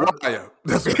was in the wire.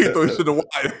 That's what he thought. He was in the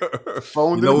wire.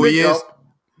 Phones in the who he is?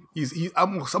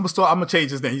 I'm gonna change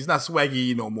his name. He's not Swaggy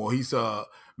E no more. He's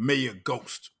Mayor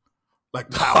Ghost, like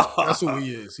Powell. That's who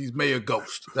he is. He's Mayor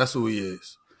Ghost. That's who he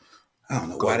is. I don't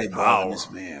know why they bothering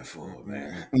this man for,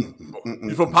 man.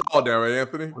 He's from Powell, there, right,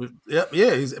 Anthony? Yeah.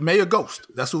 He's Mayor Ghost.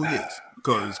 That's who he is.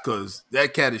 Because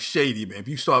that cat is shady, man.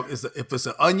 If it's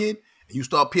an onion and you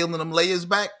start peeling them layers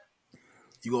back,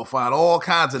 you're gonna find all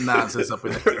kinds of nonsense up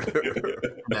in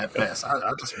that pass.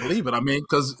 I just believe it. I mean,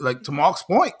 because like to Mark's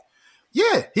point.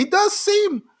 Yeah, he does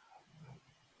seem,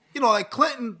 like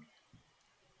Clinton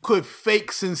could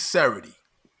fake sincerity.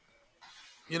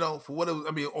 For what it was.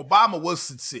 I mean, Obama was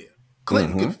sincere.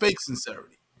 Clinton could fake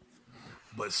sincerity.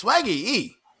 But Swaggy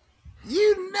E,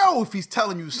 if he's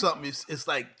telling you something, it's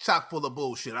like chock full of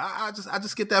bullshit. I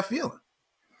just get that feeling.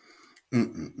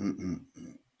 Man,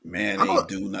 they ain't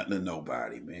do nothing to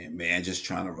nobody, man. Man, just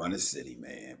trying to run a city,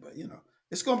 man. But,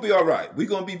 it's going to be all right. We're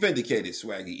going to be vindicated,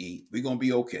 Swaggy E. We're going to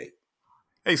be okay.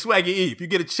 Hey, Swaggy E, if you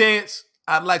get a chance,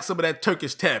 I'd like some of that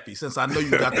Turkish taffy since I know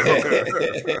you got the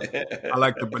hooker. I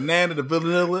like the banana, the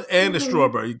vanilla, and the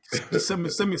strawberry. Just send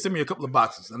me a couple of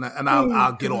boxes, and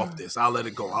I'll get off this. I'll let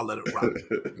it go. I'll let it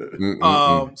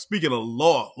rock. Speaking of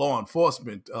law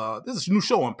enforcement, there's a new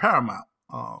show on Paramount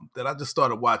that I just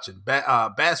started watching.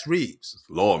 Bass Reeves,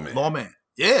 Lawman.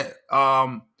 Yeah.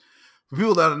 For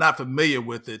people that are not familiar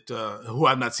with it, who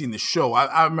have not seen the show,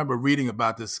 I remember reading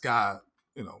about this guy.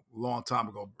 A long time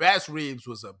ago. Bass Reeves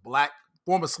was a black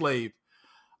former slave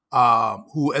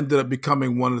who ended up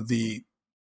becoming one of the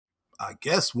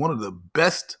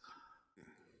best.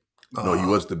 No, he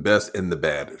was the best and the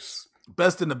baddest.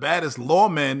 Best and the baddest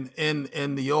lawmen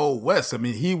in the old West. I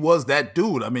mean, he was that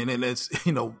dude. I mean, and it's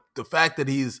the fact that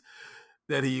he's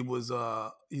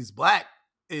black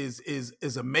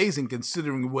is amazing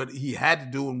considering what he had to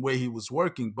do and where he was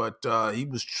working. But he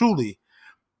was truly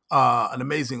an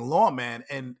amazing lawman,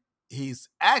 and he's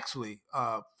actually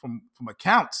from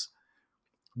accounts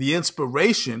the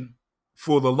inspiration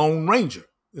for the Lone Ranger.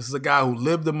 This is a guy who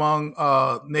lived among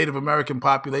Native American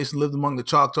population, lived among the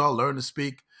Choctaw, learned to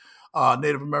speak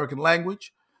Native American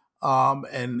language,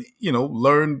 and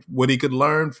learned what he could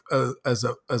learn as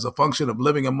a function of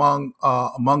living among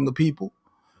the people,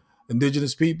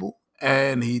 indigenous people.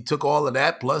 And he took all of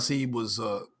that. Plus, he was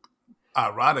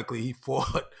ironically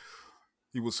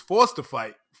he was forced to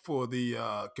fight for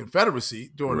the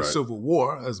Confederacy during the Civil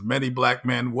War, as many black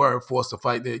men were forced to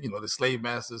fight. The slave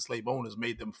masters, slave owners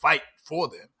made them fight for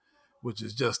them, which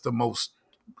is just the most,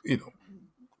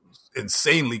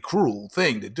 insanely cruel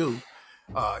thing to do.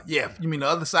 You mean the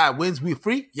other side wins, we're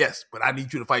free? Yes, but I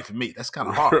need you to fight for me. That's kind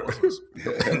of hard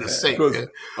to say.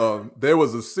 There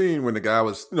was a scene when the guy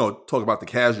was, talking about the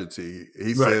casualty.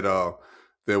 He said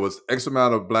there was X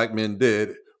amount of black men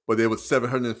dead, but there was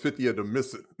 750 of them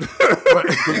missing. They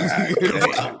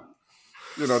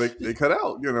cut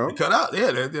out. They cut out.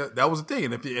 Yeah, that was the thing.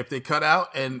 And if they cut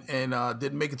out and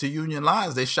didn't make it to Union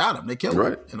lines, they shot them. They killed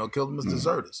them. Killed them as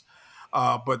deserters.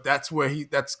 But that's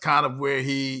kind of where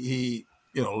he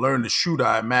learned to shoot,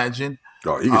 I imagine.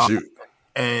 Oh, he could shoot.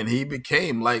 And he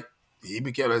became, what'd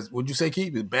you say,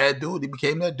 Keith? A bad dude. He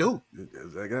became that dude.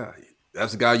 That's that guy.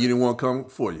 That's the guy you didn't want to come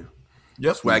for you.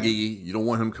 Yep. Swaggy E, you don't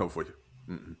want him to come for you.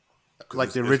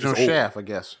 Like the original Shaft, I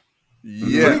guess.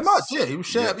 Yes. Pretty much, yeah. He was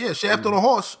Shaft. Yeah, Shaft on a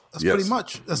horse. That's pretty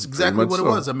much. That's exactly what it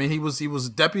was. I mean, he was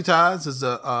deputized as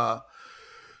a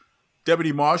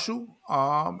deputy marshal.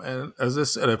 And as I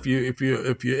said, if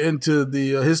you're into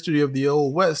the history of the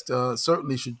Old West,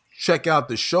 certainly should check out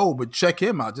the show. But check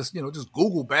him out. Just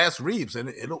Google Bass Reeves, and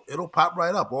it'll pop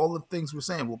right up. All the things we're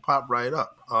saying will pop right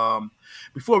up.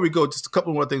 Before we go, just a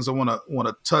couple more things I want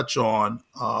to touch on.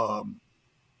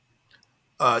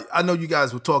 I know you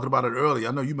guys were talking about it earlier.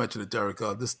 I know you mentioned it, Derek.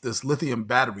 This lithium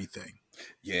battery thing.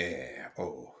 Yeah.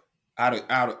 Oh,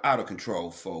 out of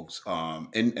control, folks.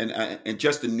 And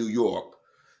just in New York,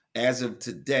 as of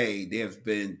today, there have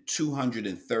been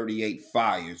 238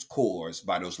 fires caused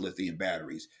by those lithium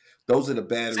batteries. Those are the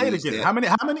batteries. Say it again. How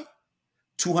many?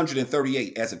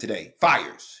 238 as of today.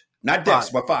 Fires, not deaths,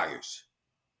 but fires.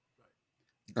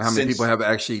 How many people have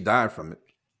actually died from it?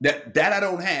 That I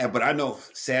don't have, but I know,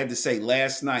 sad to say,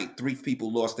 last night, 3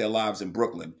 people lost their lives in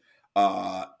Brooklyn.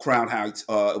 Crown Heights.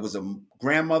 It was a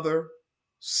grandmother,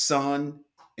 son,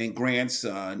 and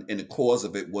grandson, and the cause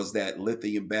of it was that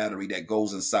lithium battery that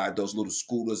goes inside those little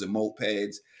scooters and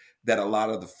mopeds that a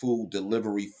lot of the food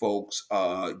delivery folks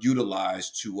utilize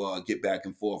to get back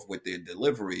and forth with their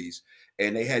deliveries.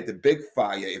 And they had the big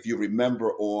fire, if you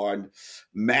remember, on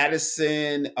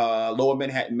Madison, Lower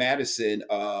Manhattan, Madison,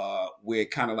 where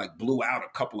it kind of blew out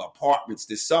a couple of apartments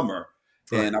this summer.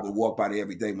 Right. And I would walk by there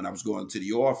every day when I was going to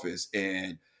the office.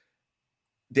 And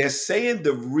they're saying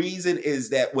the reason is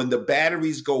that when the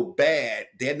batteries go bad,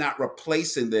 they're not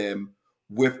replacing them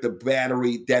with the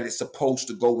battery that is supposed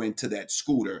to go into that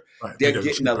scooter. Right. They're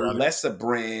getting a lesser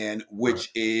brand,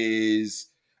 which is,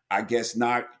 I guess,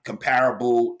 not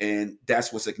comparable, and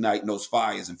that's what's igniting those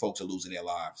fires, and folks are losing their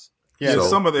lives. Yeah, so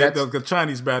some of the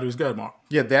Chinese batteries, go ahead, Mark.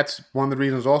 Yeah, that's one of the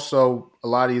reasons. Also, a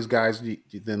lot of these guys,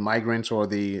 the migrants or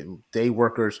the day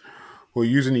workers who are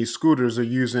using these scooters are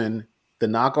using the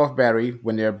knockoff battery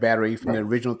when their battery from the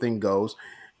original thing goes,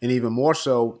 and even more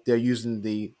so, they're using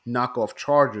the knockoff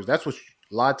chargers. That's what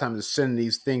a lot of times is sending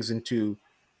these things into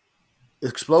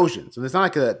explosions. And it's not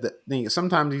like the thing.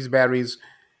 Sometimes these batteries,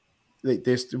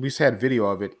 we've had video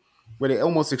of it where they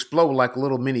almost explode like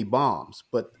little mini bombs.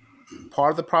 But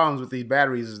part of the problems with these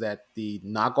batteries is that the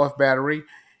knockoff battery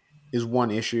is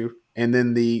one issue, and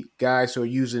then the guys who are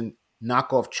using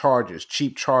knockoff chargers,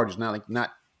 cheap chargers, not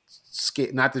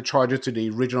the charger to the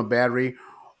original battery,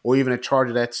 or even a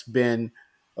charger that's been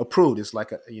approved. It's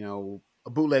like a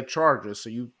bootleg charger. So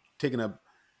you taking a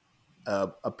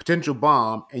potential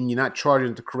bomb and you're not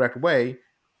charging it the correct way,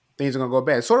 things are gonna go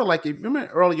bad. It's sort of like, remember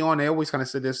early on, they always kind of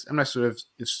said this. I'm not sure if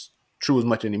it's true as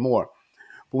much anymore,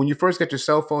 but when you first got your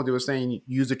cell phone, they were saying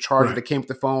use a charger that came with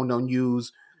the phone. Don't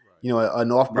use,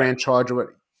 an off-brand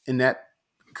charger. And that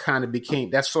kind of became,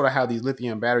 that's sort of how these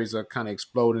lithium batteries are kind of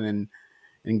exploding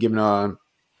and giving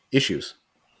issues.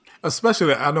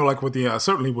 Especially, I know, like with the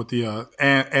certainly with the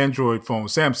Android phone,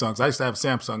 Samsungs. I used to have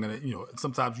Samsung, and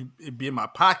sometimes it'd be in my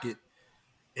pocket,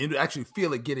 and you actually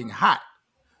feel it getting hot.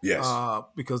 Yes,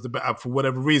 because for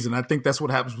whatever reason, I think that's what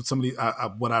happens with some of these.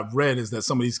 What I've read is that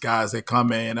some of these guys that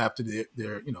come in after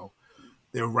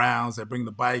their rounds, they bring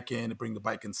the bike in, they bring the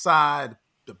bike inside,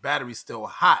 the battery's still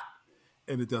hot,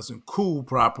 and it doesn't cool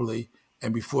properly,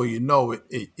 and before you know it,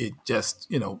 it just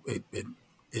it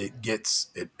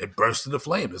it bursts into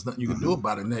flame. There's nothing you can do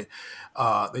about it. And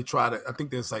they try to. I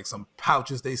think there's like some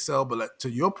pouches they sell, but like, to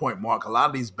your point, Mark, a lot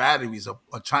of these batteries are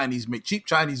Chinese made, cheap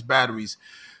Chinese batteries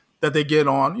that they get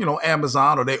on,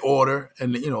 Amazon, or they order,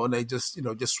 and and they just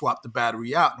swap the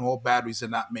battery out. And all batteries are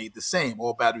not made the same.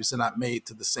 All batteries are not made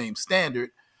to the same standard.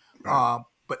 Right.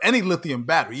 But any lithium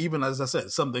battery, even as I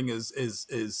said, something is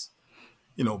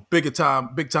big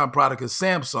time product is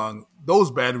Samsung. Those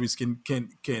batteries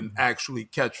can actually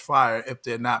catch fire if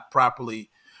they're not properly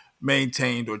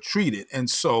maintained or treated. And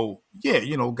so,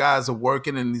 guys are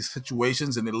working in these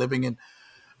situations and they're living in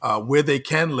where they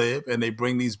can live, and they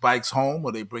bring these bikes home,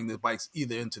 or they bring the bikes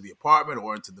either into the apartment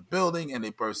or into the building, and they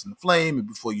burst in flame, and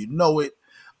before you know it,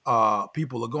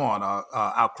 people are gone.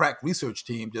 Our crack research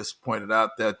team just pointed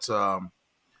out that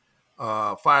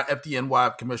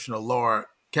FDNY Commissioner Laura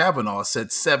Kavanaugh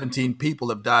said 17 people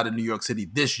have died in New York City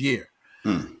this year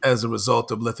as a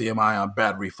result of lithium-ion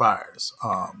battery fires.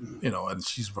 And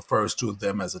she refers to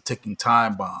them as a ticking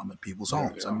time bomb in people's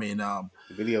homes. I mean, and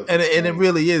it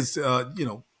really is,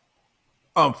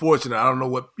 unfortunate. I don't know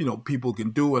what people can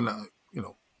do, and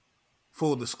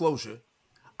full disclosure,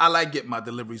 I like getting my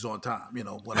deliveries on time. When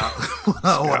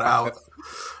I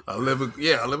live in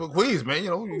Queens, man.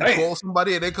 You call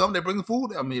somebody and they come, they bring the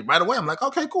food. I mean, right away, I'm like,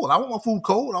 okay, cool. I want my food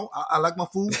cold. I like my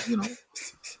food.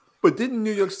 But didn't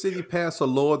New York City pass a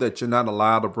law that you're not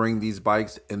allowed to bring these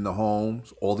bikes in the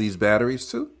homes, all these batteries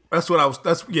too? That's what I was.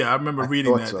 I remember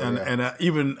reading that, and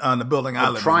even on the building I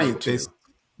live in,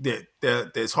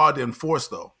 it's hard to enforce,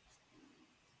 though.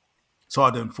 It's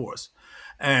hard to enforce,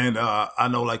 and I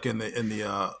know, like in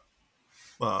the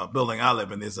building I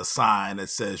live in, there's a sign that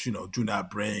says, do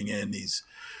not bring in these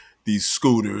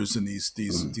scooters and these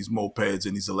mopeds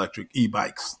and these electric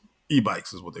e-bikes.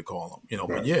 E-bikes is what they call them,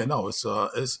 Right. But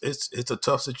it's a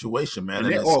tough situation, man.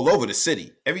 And they're all over the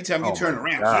city. Every time you turn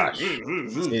around,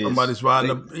 somebody's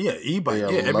riding e-bike.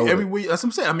 Every week. That's what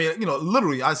I'm saying. I mean,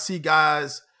 literally, I see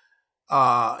guys.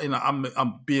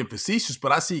 I'm being facetious,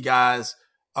 but I see guys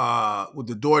with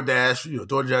the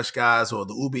DoorDash guys or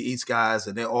the Uber Eats guys,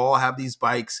 and they all have these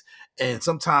bikes. And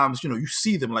sometimes, you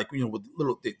see them like, with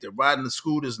little, they're riding the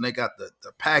scooters, and they got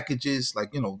the packages,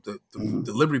 like, the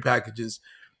delivery packages,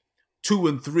 2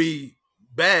 and 3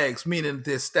 bags, meaning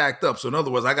they're stacked up. So in other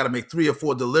words, I got to make 3 or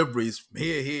 4 deliveries from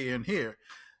here, and here.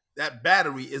 That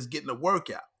battery is getting a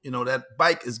workout. That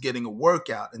bike is getting a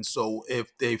workout. And so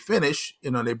if they finish,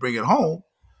 they bring it home,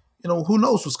 who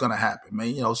knows what's going to happen,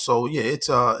 man. So yeah,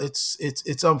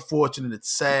 it's unfortunate.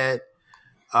 It's sad.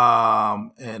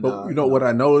 But what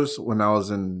I noticed when I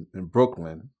was in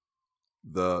Brooklyn,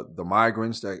 the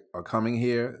migrants that are coming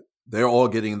here, they're all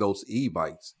getting those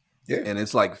e-bikes. Yeah. And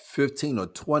it's like 15 or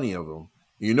 20 of them.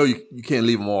 You can't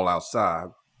leave them all outside.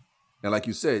 And like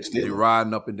you said, they're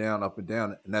riding up and down,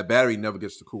 and that battery never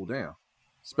gets to cool down.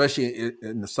 Especially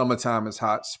in the summertime, it's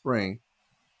hot, spring.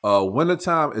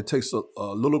 Wintertime, it takes a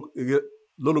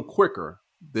little quicker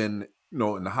than,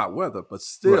 in the hot weather. But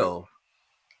still,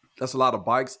 that's a lot of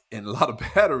bikes and a lot of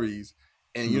batteries.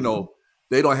 And,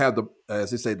 they don't have as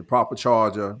they say, the proper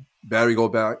charger. Battery go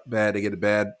bad, they get a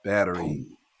bad battery.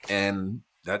 And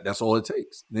that's all it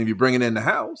takes. And if you bring it in the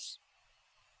house,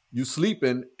 you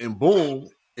sleeping, and boom,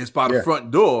 it's by the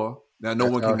front door. Now no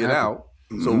one can get out.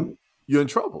 So you're in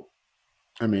trouble.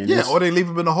 I mean, or they leave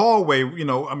them in the hallway.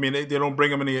 They don't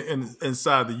bring them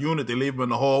inside the unit. They leave them in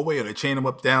the hallway, or they chain them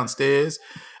up downstairs.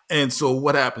 And so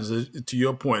what happens is, to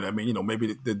your point,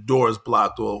 maybe the door is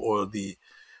blocked, or the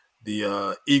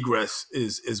egress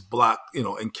is blocked,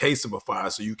 in case of a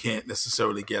fire, so you can't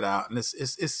necessarily get out. And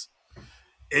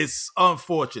it's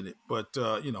unfortunate, but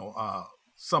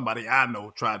somebody I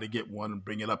know tried to get one and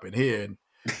bring it up in here, and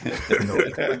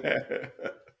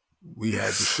we had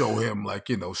to show him, like,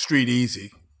 street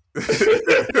easy to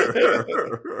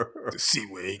see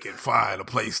where he can find a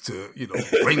place to,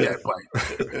 bring that bike.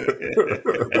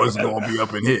 It wasn't going to be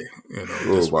up in here.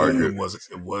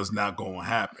 It was not going to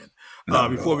happen.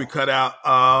 Before we cut out,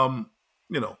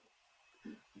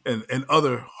 and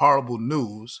other horrible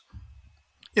news,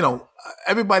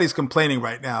 everybody's complaining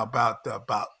right now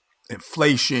about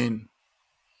inflation,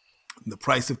 the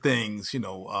price of things, and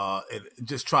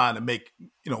just trying to make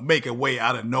a way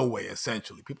out of no way,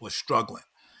 essentially. People are struggling.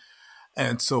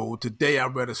 And so today I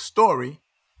read a story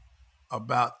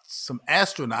about some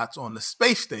astronauts on the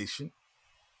space station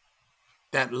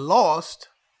that lost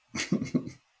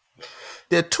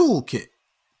their toolkit.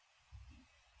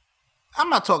 I'm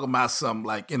not talking about some,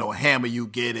 like, hammer you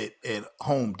get at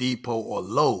Home Depot or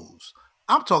Lowe's.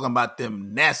 I'm talking about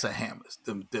them NASA hammers,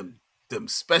 them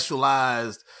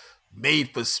specialized,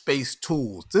 made for space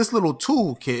tools. This little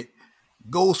toolkit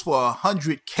goes for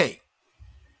 $100K,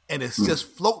 and it's just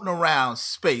floating around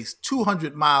space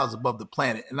 200 miles above the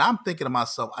planet. And I'm thinking to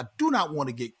myself, I do not want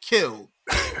to get killed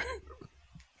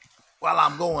while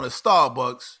I'm going to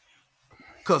Starbucks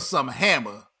because some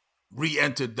hammer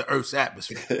re-entered the Earth's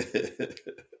atmosphere.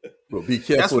 Well, be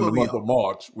careful in the month of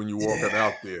March when you're walking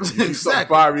out there. You see something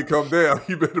Exactly. fiery come down,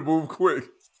 you better move quick.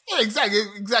 Yeah,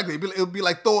 exactly. It'll be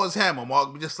like Thor's hammer,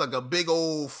 Mark, just like a big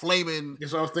old flaming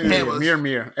That's what I was thinking.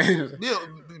 Mirror.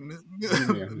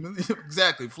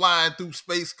 Exactly, flying through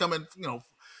space, coming,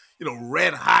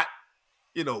 red hot.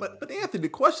 But Anthony, the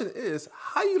question is,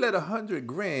 how you let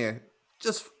 $100,000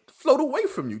 just float away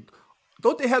from you?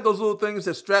 Don't they have those little things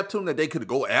that strap to them that they could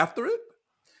go after it?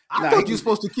 I thought you were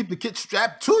supposed to keep the kit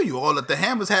strapped to you, or that the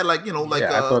hammers had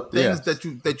things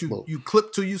that you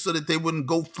clip to you so that they wouldn't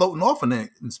go floating off in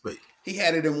space. He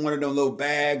had it in one of them little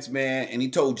bags, man, and he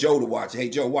told Joe to watch it. Hey,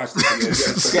 Joe, watch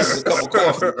this. Get a cup of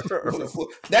coffee.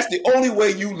 That's the only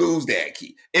way you lose that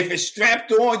key. If it's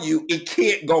strapped on you, it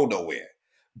can't go nowhere.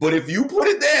 But if you put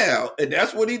it down, and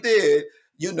that's what he did,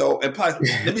 and probably,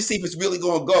 let me see if it's really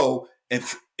going to go. And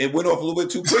it went off a little bit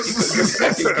too quick because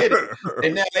I can get it.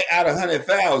 And now they out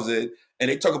 100,000, and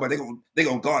they talk about they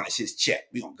gonna garnish his check.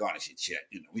 We gonna garnish his check.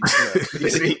 You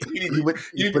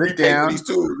put it down. These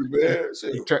tools, man.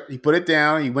 He put it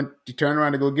down. He turned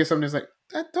around to go get something. It's like,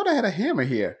 I thought I had a hammer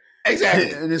here.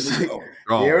 Exactly. And it's like,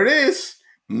 there it is.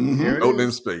 Out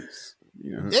in space.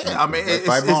 I mean,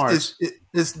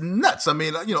 it's nuts. I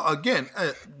mean, again,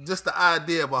 just the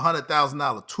idea of $100,000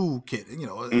 toolkit.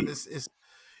 It's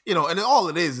and all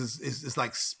it is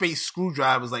like space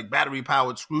screwdrivers, like battery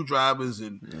powered screwdrivers,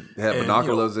 and they have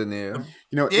binoculars in there.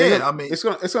 It's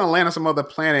gonna land on some other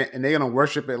planet, and they're gonna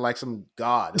worship it like some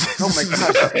god. Like, oh my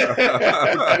gosh,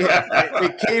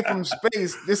 it came from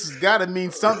space. This has got to mean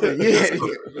something. Yeah,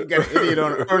 you got an idiot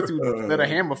on Earth who let a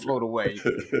hammer float away.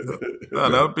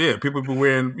 People be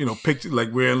wearing pictures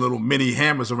like wearing little mini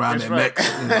hammers around their necks.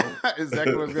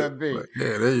 Exactly what it's gonna be.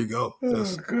 Yeah, there you go.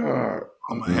 God.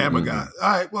 I'm a hammer guy. All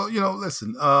right. Well,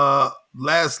 listen.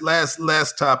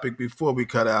 Last topic before we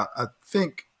cut out. I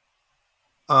think.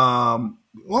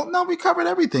 We covered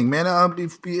everything, man.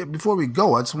 Before we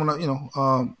go, I just want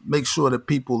to, make sure that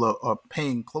people are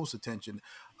paying close attention.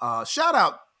 Shout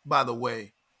out, by the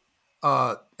way.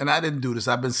 And I didn't do this.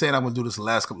 I've been saying I'm going to do this the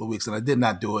last couple of weeks, and I did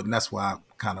not do it, and that's why I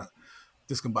kind of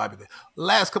discombobulated.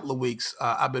 Last couple of weeks,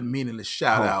 I've been meaning to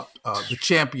shout out the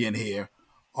champion here.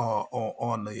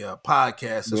 On the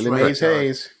podcast. Willie Mays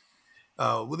Hayes.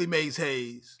 Willie Mays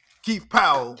Hayes. Keith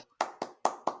Powell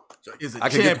is a champion. I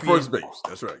can get to first base.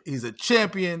 That's right. He's a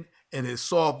champion in his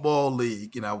softball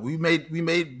league. We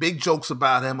made big jokes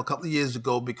about him a couple of years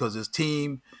ago because his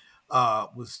team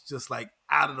was just like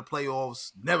out of the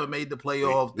playoffs, never made the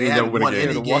playoffs. They hadn't won any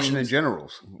games. The Washington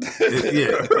Generals.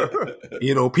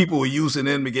 Yeah. People were using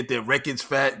them to get their records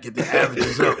fat, get their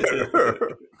averages up.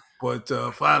 But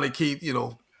finally, Keith,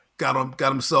 got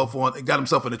himself in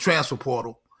the transfer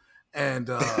portal, and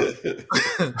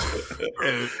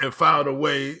and found a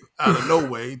way out of no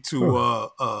way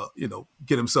to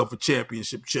get himself a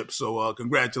championship chip. So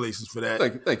congratulations for that.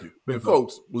 Thank you. And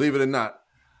folks, believe it or not,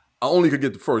 I only could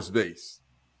get to first base,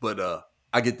 but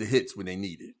I get the hits when they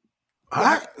need it. All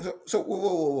right. So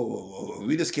whoa.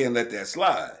 We just can't let that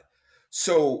slide.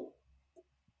 So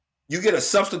you get a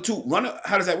substitute runner.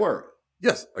 How does that work?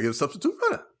 Yes, I get a substitute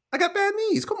runner. I got bad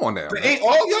knees. Come on now. But ain't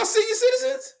all y'all senior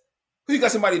citizens? You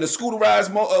got somebody in a scooterized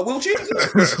wheelchair?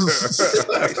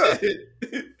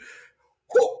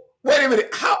 Wait a minute.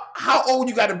 How old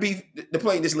you got to be to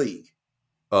play in this league?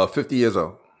 50 years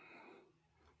old.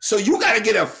 So you got to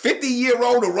get a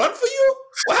 50-year-old to run for you?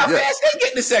 Well, how fast they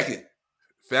get in a second?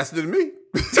 Faster than me.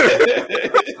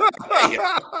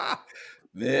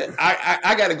 Man,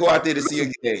 I got to go out there to see a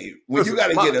game. When you got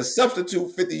to get a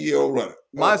substitute 50-year-old runner.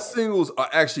 My singles are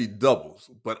actually doubles,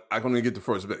 but I can only get to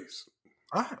first base.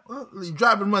 All right. Well, you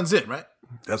driving runs in, right?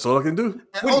 That's all I can do.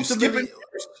 What, you skipping?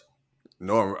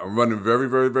 No, I'm running very,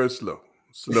 very, very slow.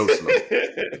 Slow.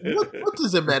 What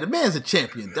does it matter? The man's a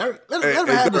champion, Derek. Let him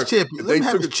have his champion. They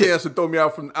took a chance to throw me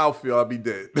out from the outfield, I'll be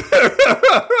dead.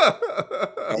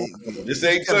 This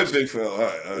ain't good, big Phil. All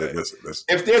right. Listen.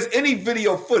 If there's any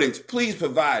video footage, please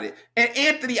provide it. And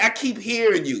Anthony, I keep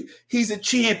hearing you. He's a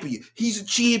champion.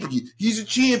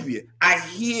 I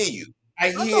hear you.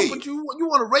 But you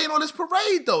want to rain on his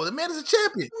parade, though. The man is a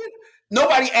champion.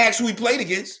 Nobody asked who he played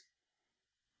against.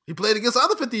 He played against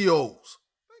other 50-year-olds.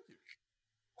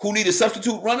 Who needed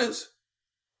substitute runners?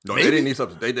 No, Maybe. They didn't need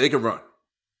substitute. They can run.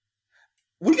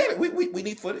 We got it. We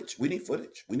need footage.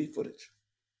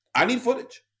 I need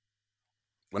footage.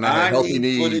 When I had healthy need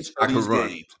knees, footage I of could these run.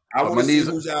 games. I But want to see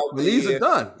who's out my there. knees are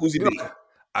done. Who's he beat?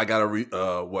 I got a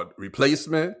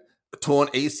replacement, a torn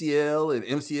ACL and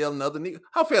MCL, and other knee.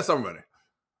 How fast I'm running?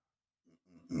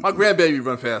 My grandbaby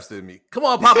run faster than me. Come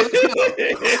on, Papa.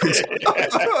 Let's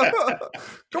go.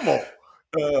 Come on.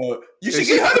 You should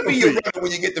get her to be your runner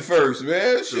when you get the first,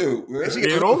 man. Shoot, man. She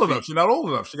ain't old enough. She's not old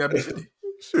enough. She got to be 50.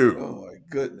 Shoot. Oh my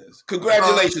goodness!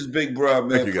 Congratulations, big bro,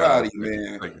 man. You, Proud guys. of you,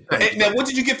 man. Thank you. Now, what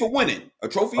did you get for winning? A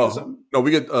trophy or something? No,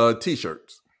 we get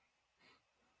T-shirts.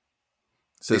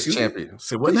 It says Excuse champion.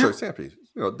 Say what T-shirts, champion.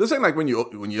 You know, this ain't like when you're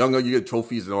younger, you get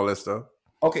trophies and all that stuff.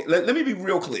 Okay, let me be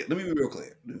real clear.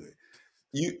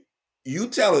 You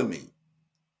telling me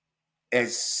at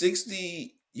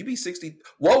 60, you be 60?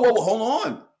 Whoa, hold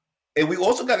on. And we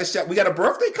also got a shot. We got a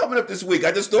birthday coming up this week.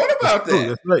 I just thought about that.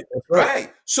 That's right. That's right.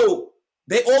 Right. So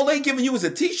they giving you is a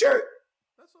T-shirt.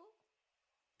 That's all.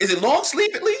 Is it long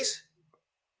sleeve at least?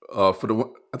 For the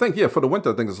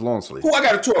winter, I think it's long sleeve. Who I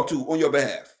got to talk to on your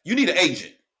behalf? You need an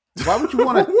agent. Why would you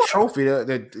want a trophy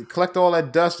to collect all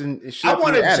that dust and shit? I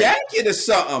want a jacket or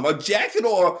something. A jacket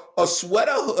or a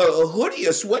sweater, a hoodie, a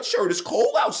sweatshirt. It's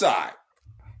cold outside.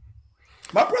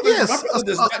 My brother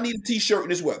does not need a T-shirt in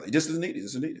this weather. He just doesn't need it.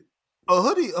 Doesn't need it. A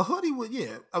hoodie would,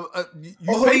 yeah. A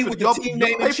hoodie with the team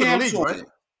name and champs on it.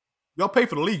 Y'all pay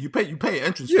for the league. You pay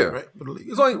entrance fee, right? For the league.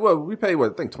 It's only we pay I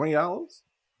think $20.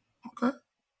 Okay.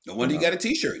 No wonder you got a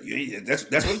T-shirt. That's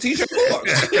what a T-shirt for.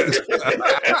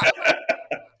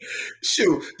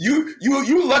 Shoot,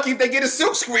 you lucky if they get a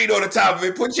silk screen on the top of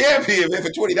it. Put champion man for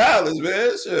 $20,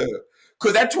 man. Sure,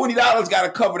 because that $20 got to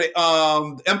cover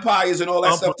the empires and all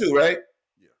that stuff too, right?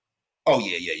 Yeah. Oh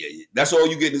yeah. That's all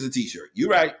you get is a T-shirt. You're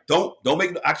right. Don't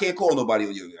make. I can't call nobody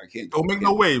on you. I can't. Don't make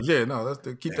no waves. Yeah, no. That's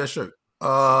to keep that shirt. They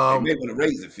may want to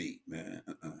raise the fee, man.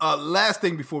 Last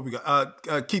thing before we go,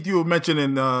 Keith, you were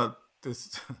mentioning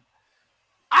this.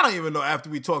 I don't even know after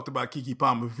we talked about Keke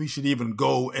Palmer if we should even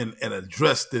go and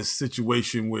address this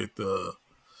situation with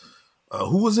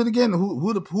who was it again? Who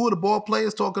are the ball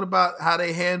players talking about how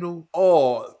they handle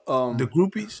the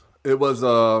groupies? It was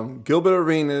Gilbert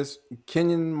Arenas,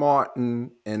 Kenyon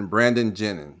Martin, and Brandon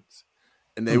Jennings,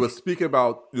 and they were speaking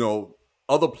about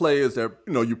other players that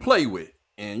you play with,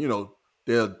 and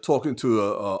they're talking to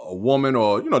a woman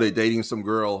or they're dating some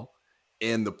girl,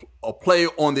 and a player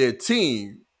on their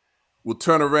team will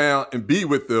turn around and be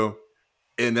with them,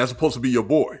 and that's supposed to be your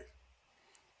boy.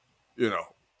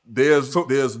 There's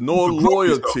no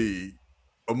loyalty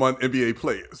among NBA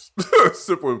players.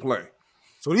 Simple and plain.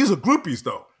 So these are groupies,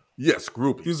 though. Yes,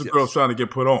 groupies. These are girls trying to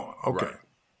get put on. Okay.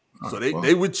 Right. So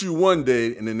they with you one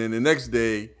day, and then the next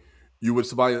day you with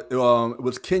somebody. It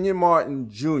was Kenyon Martin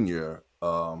Jr.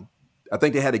 I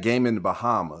think they had a game in the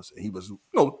Bahamas, and he was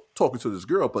talking to this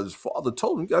girl, but his father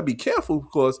told him, "You gotta be careful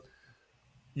because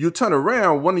you turn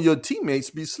around, one of your teammates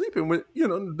be sleeping with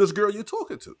this girl you're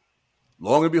talking to."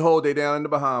 Long and behold, they down in the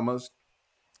Bahamas,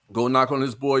 go knock on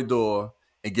this boy door,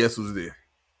 and guess who's there?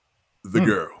 The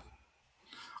girl.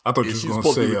 I thought you she's were going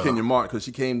supposed to to say be with Kenyon Martin because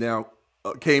she came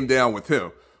down with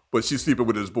him, but she's sleeping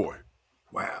with his boy.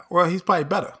 Wow. Well, he's probably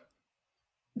better.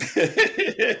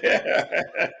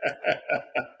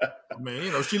 I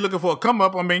mean, she's looking for a come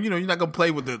up. I mean, you're not gonna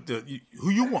play with the who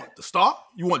you want, the star.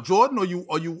 You want Jordan, or you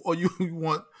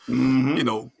want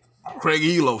Craig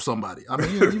Elo, somebody. I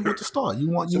mean, you want the star. You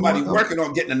want somebody working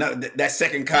on getting that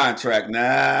second contract.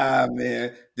 Nah,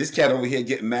 man, this cat over here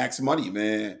getting max money,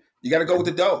 man. You got to go with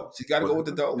the dough. She's got to go with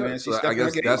the dough, man. She's I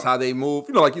guess that's how they move.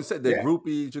 Like you said, they're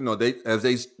groupies.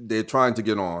 They're trying to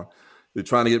get on. They're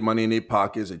trying to get money in their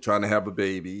pockets. They're trying to have a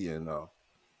baby, and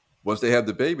once they have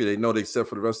the baby, they know they're set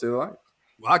for the rest of their life.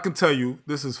 Well, I can tell you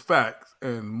this is fact,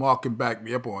 and Mark can back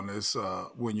me up on this.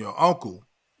 When your uncle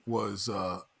was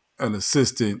an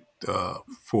assistant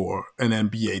for an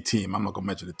NBA team, I'm not going to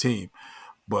mention the team,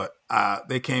 but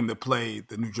they came to play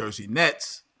the New Jersey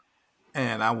Nets,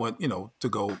 and I went, to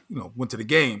go, went to the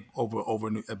game over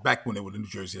back when they were in New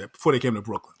Jersey, before they came to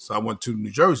Brooklyn. So I went to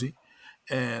New Jersey,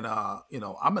 and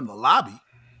I'm in the lobby,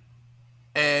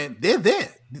 and they're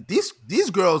there. These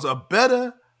girls are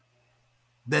better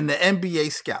than the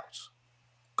NBA scouts,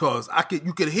 cause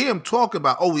you could hear them talking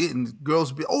about and the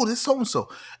girls be this so and so,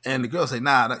 and the girls say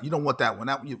nah, you don't want that one.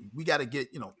 We got to get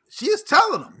She is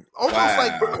telling them almost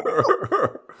like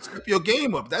step your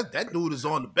game up. That dude is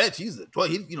on the bench. He's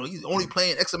only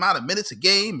playing X amount of minutes a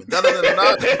game. And da da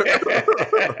da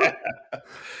da.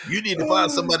 You need to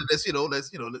find somebody that's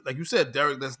like you said,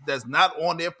 Derek, that's not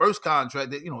on their first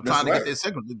contract. That trying to get their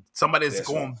second. Somebody that's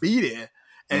going to be there.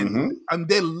 And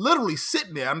they're literally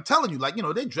sitting there. I'm telling you,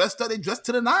 they dressed up. They dressed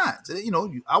to the nines.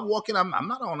 I walk in. I'm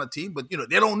not on a team, but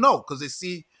they don't know because they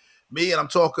see me and I'm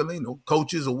talking,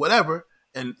 coaches or whatever,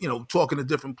 and talking to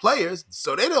different players,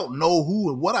 so they don't know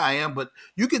who and what I am, but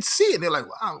you can see it. They're like,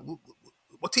 wow,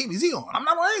 what team is he on? I'm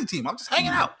not on any team. I'm just hanging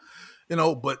out,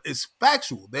 But it's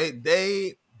factual.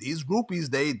 These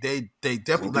groupies, they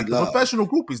definitely like the professional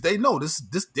groupies. They know this.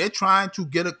 They're trying to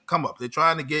get a come up. They're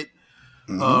trying to get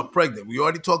pregnant. We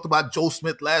already talked about Joe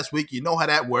Smith last week. You know how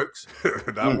that works.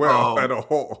 Not well at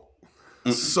all.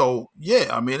 So yeah,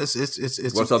 I mean, it's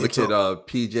what's other kid?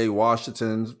 PJ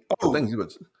Washington. Oh, I think he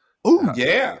was.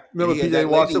 Yeah, remember PJ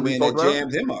Washington? Man, that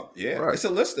jammed him up. Yeah, right. It's a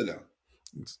list of them.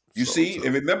 You see,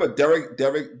 and remember, Derek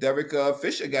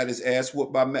Fisher got his ass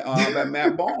whooped by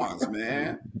Matt Barnes,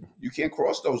 man. You can't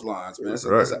cross those lines, man.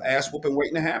 That's an ass whooping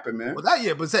waiting to happen, man. Well,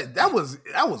 that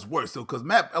was worse though, because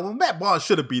Matt Barnes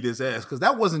should have beat his ass, because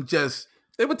that wasn't just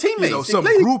they were teammates, some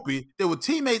groupie. They were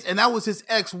teammates, and that was his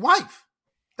ex-wife.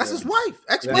 That's his wife,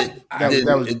 ex-wife.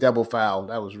 That was a double foul.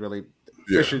 That was really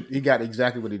Fisher. He got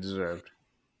exactly what he deserved.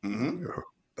 Mm-hmm.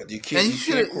 But you can't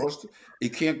cross.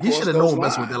 You can't cross. He should have known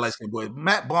messing with that light skin boy.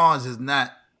 Matt Barnes is not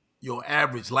your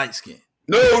average light skin.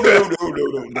 No.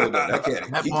 That can't.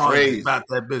 Matt Barnes is about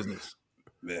that business.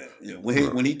 Man,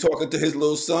 when he talking to his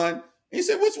little son, he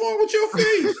said, "What's wrong with your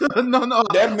face?" No.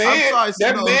 That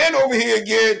man over here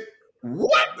again.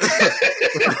 What?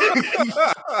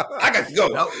 I got to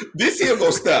go. This here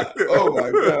gonna stop. Oh my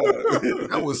god.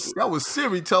 That was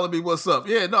Siri telling me what's up.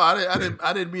 Yeah, no, I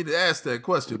didn't mean to ask that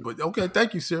question, but okay,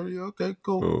 thank you, Siri. Okay,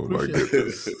 cool. Oh my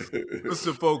goodness.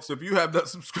 Listen, folks, if you have not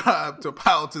subscribed to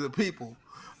Powell to the People,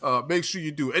 make sure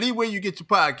you do. Anywhere you get your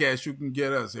podcast, you can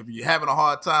get us. If you're having a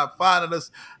hard time finding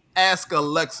us, ask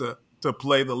Alexa to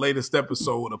play the latest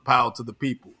episode of Powell to the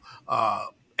People.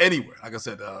 Anywhere, like I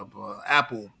said,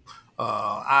 Apple,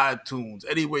 iTunes,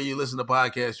 anywhere you listen to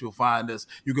podcasts, you'll find us.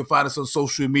 You can find us on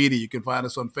social media. You can find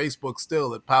us on Facebook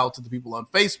still at Powell to the People on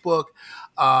Facebook.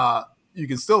 You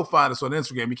can still find us on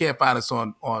Instagram. You can't find us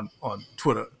on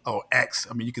Twitter or X.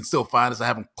 I mean, you can still find us. I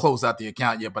haven't closed out the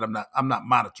account yet, but I'm not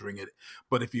monitoring it.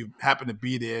 But if you happen to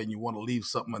be there and you want to leave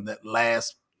something in that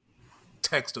last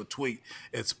text or tweet,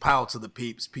 it's Powell to the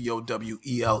Peeps,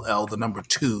 POWELL, the number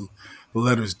 2, the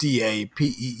letters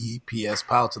DAPEEPS,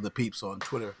 Powell to the Peeps on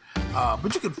Twitter.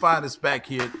 But you can find us back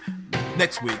here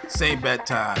next week, same bad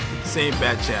time, same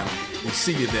bad channel. We'll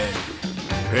see you then.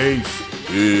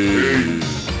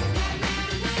 Peace.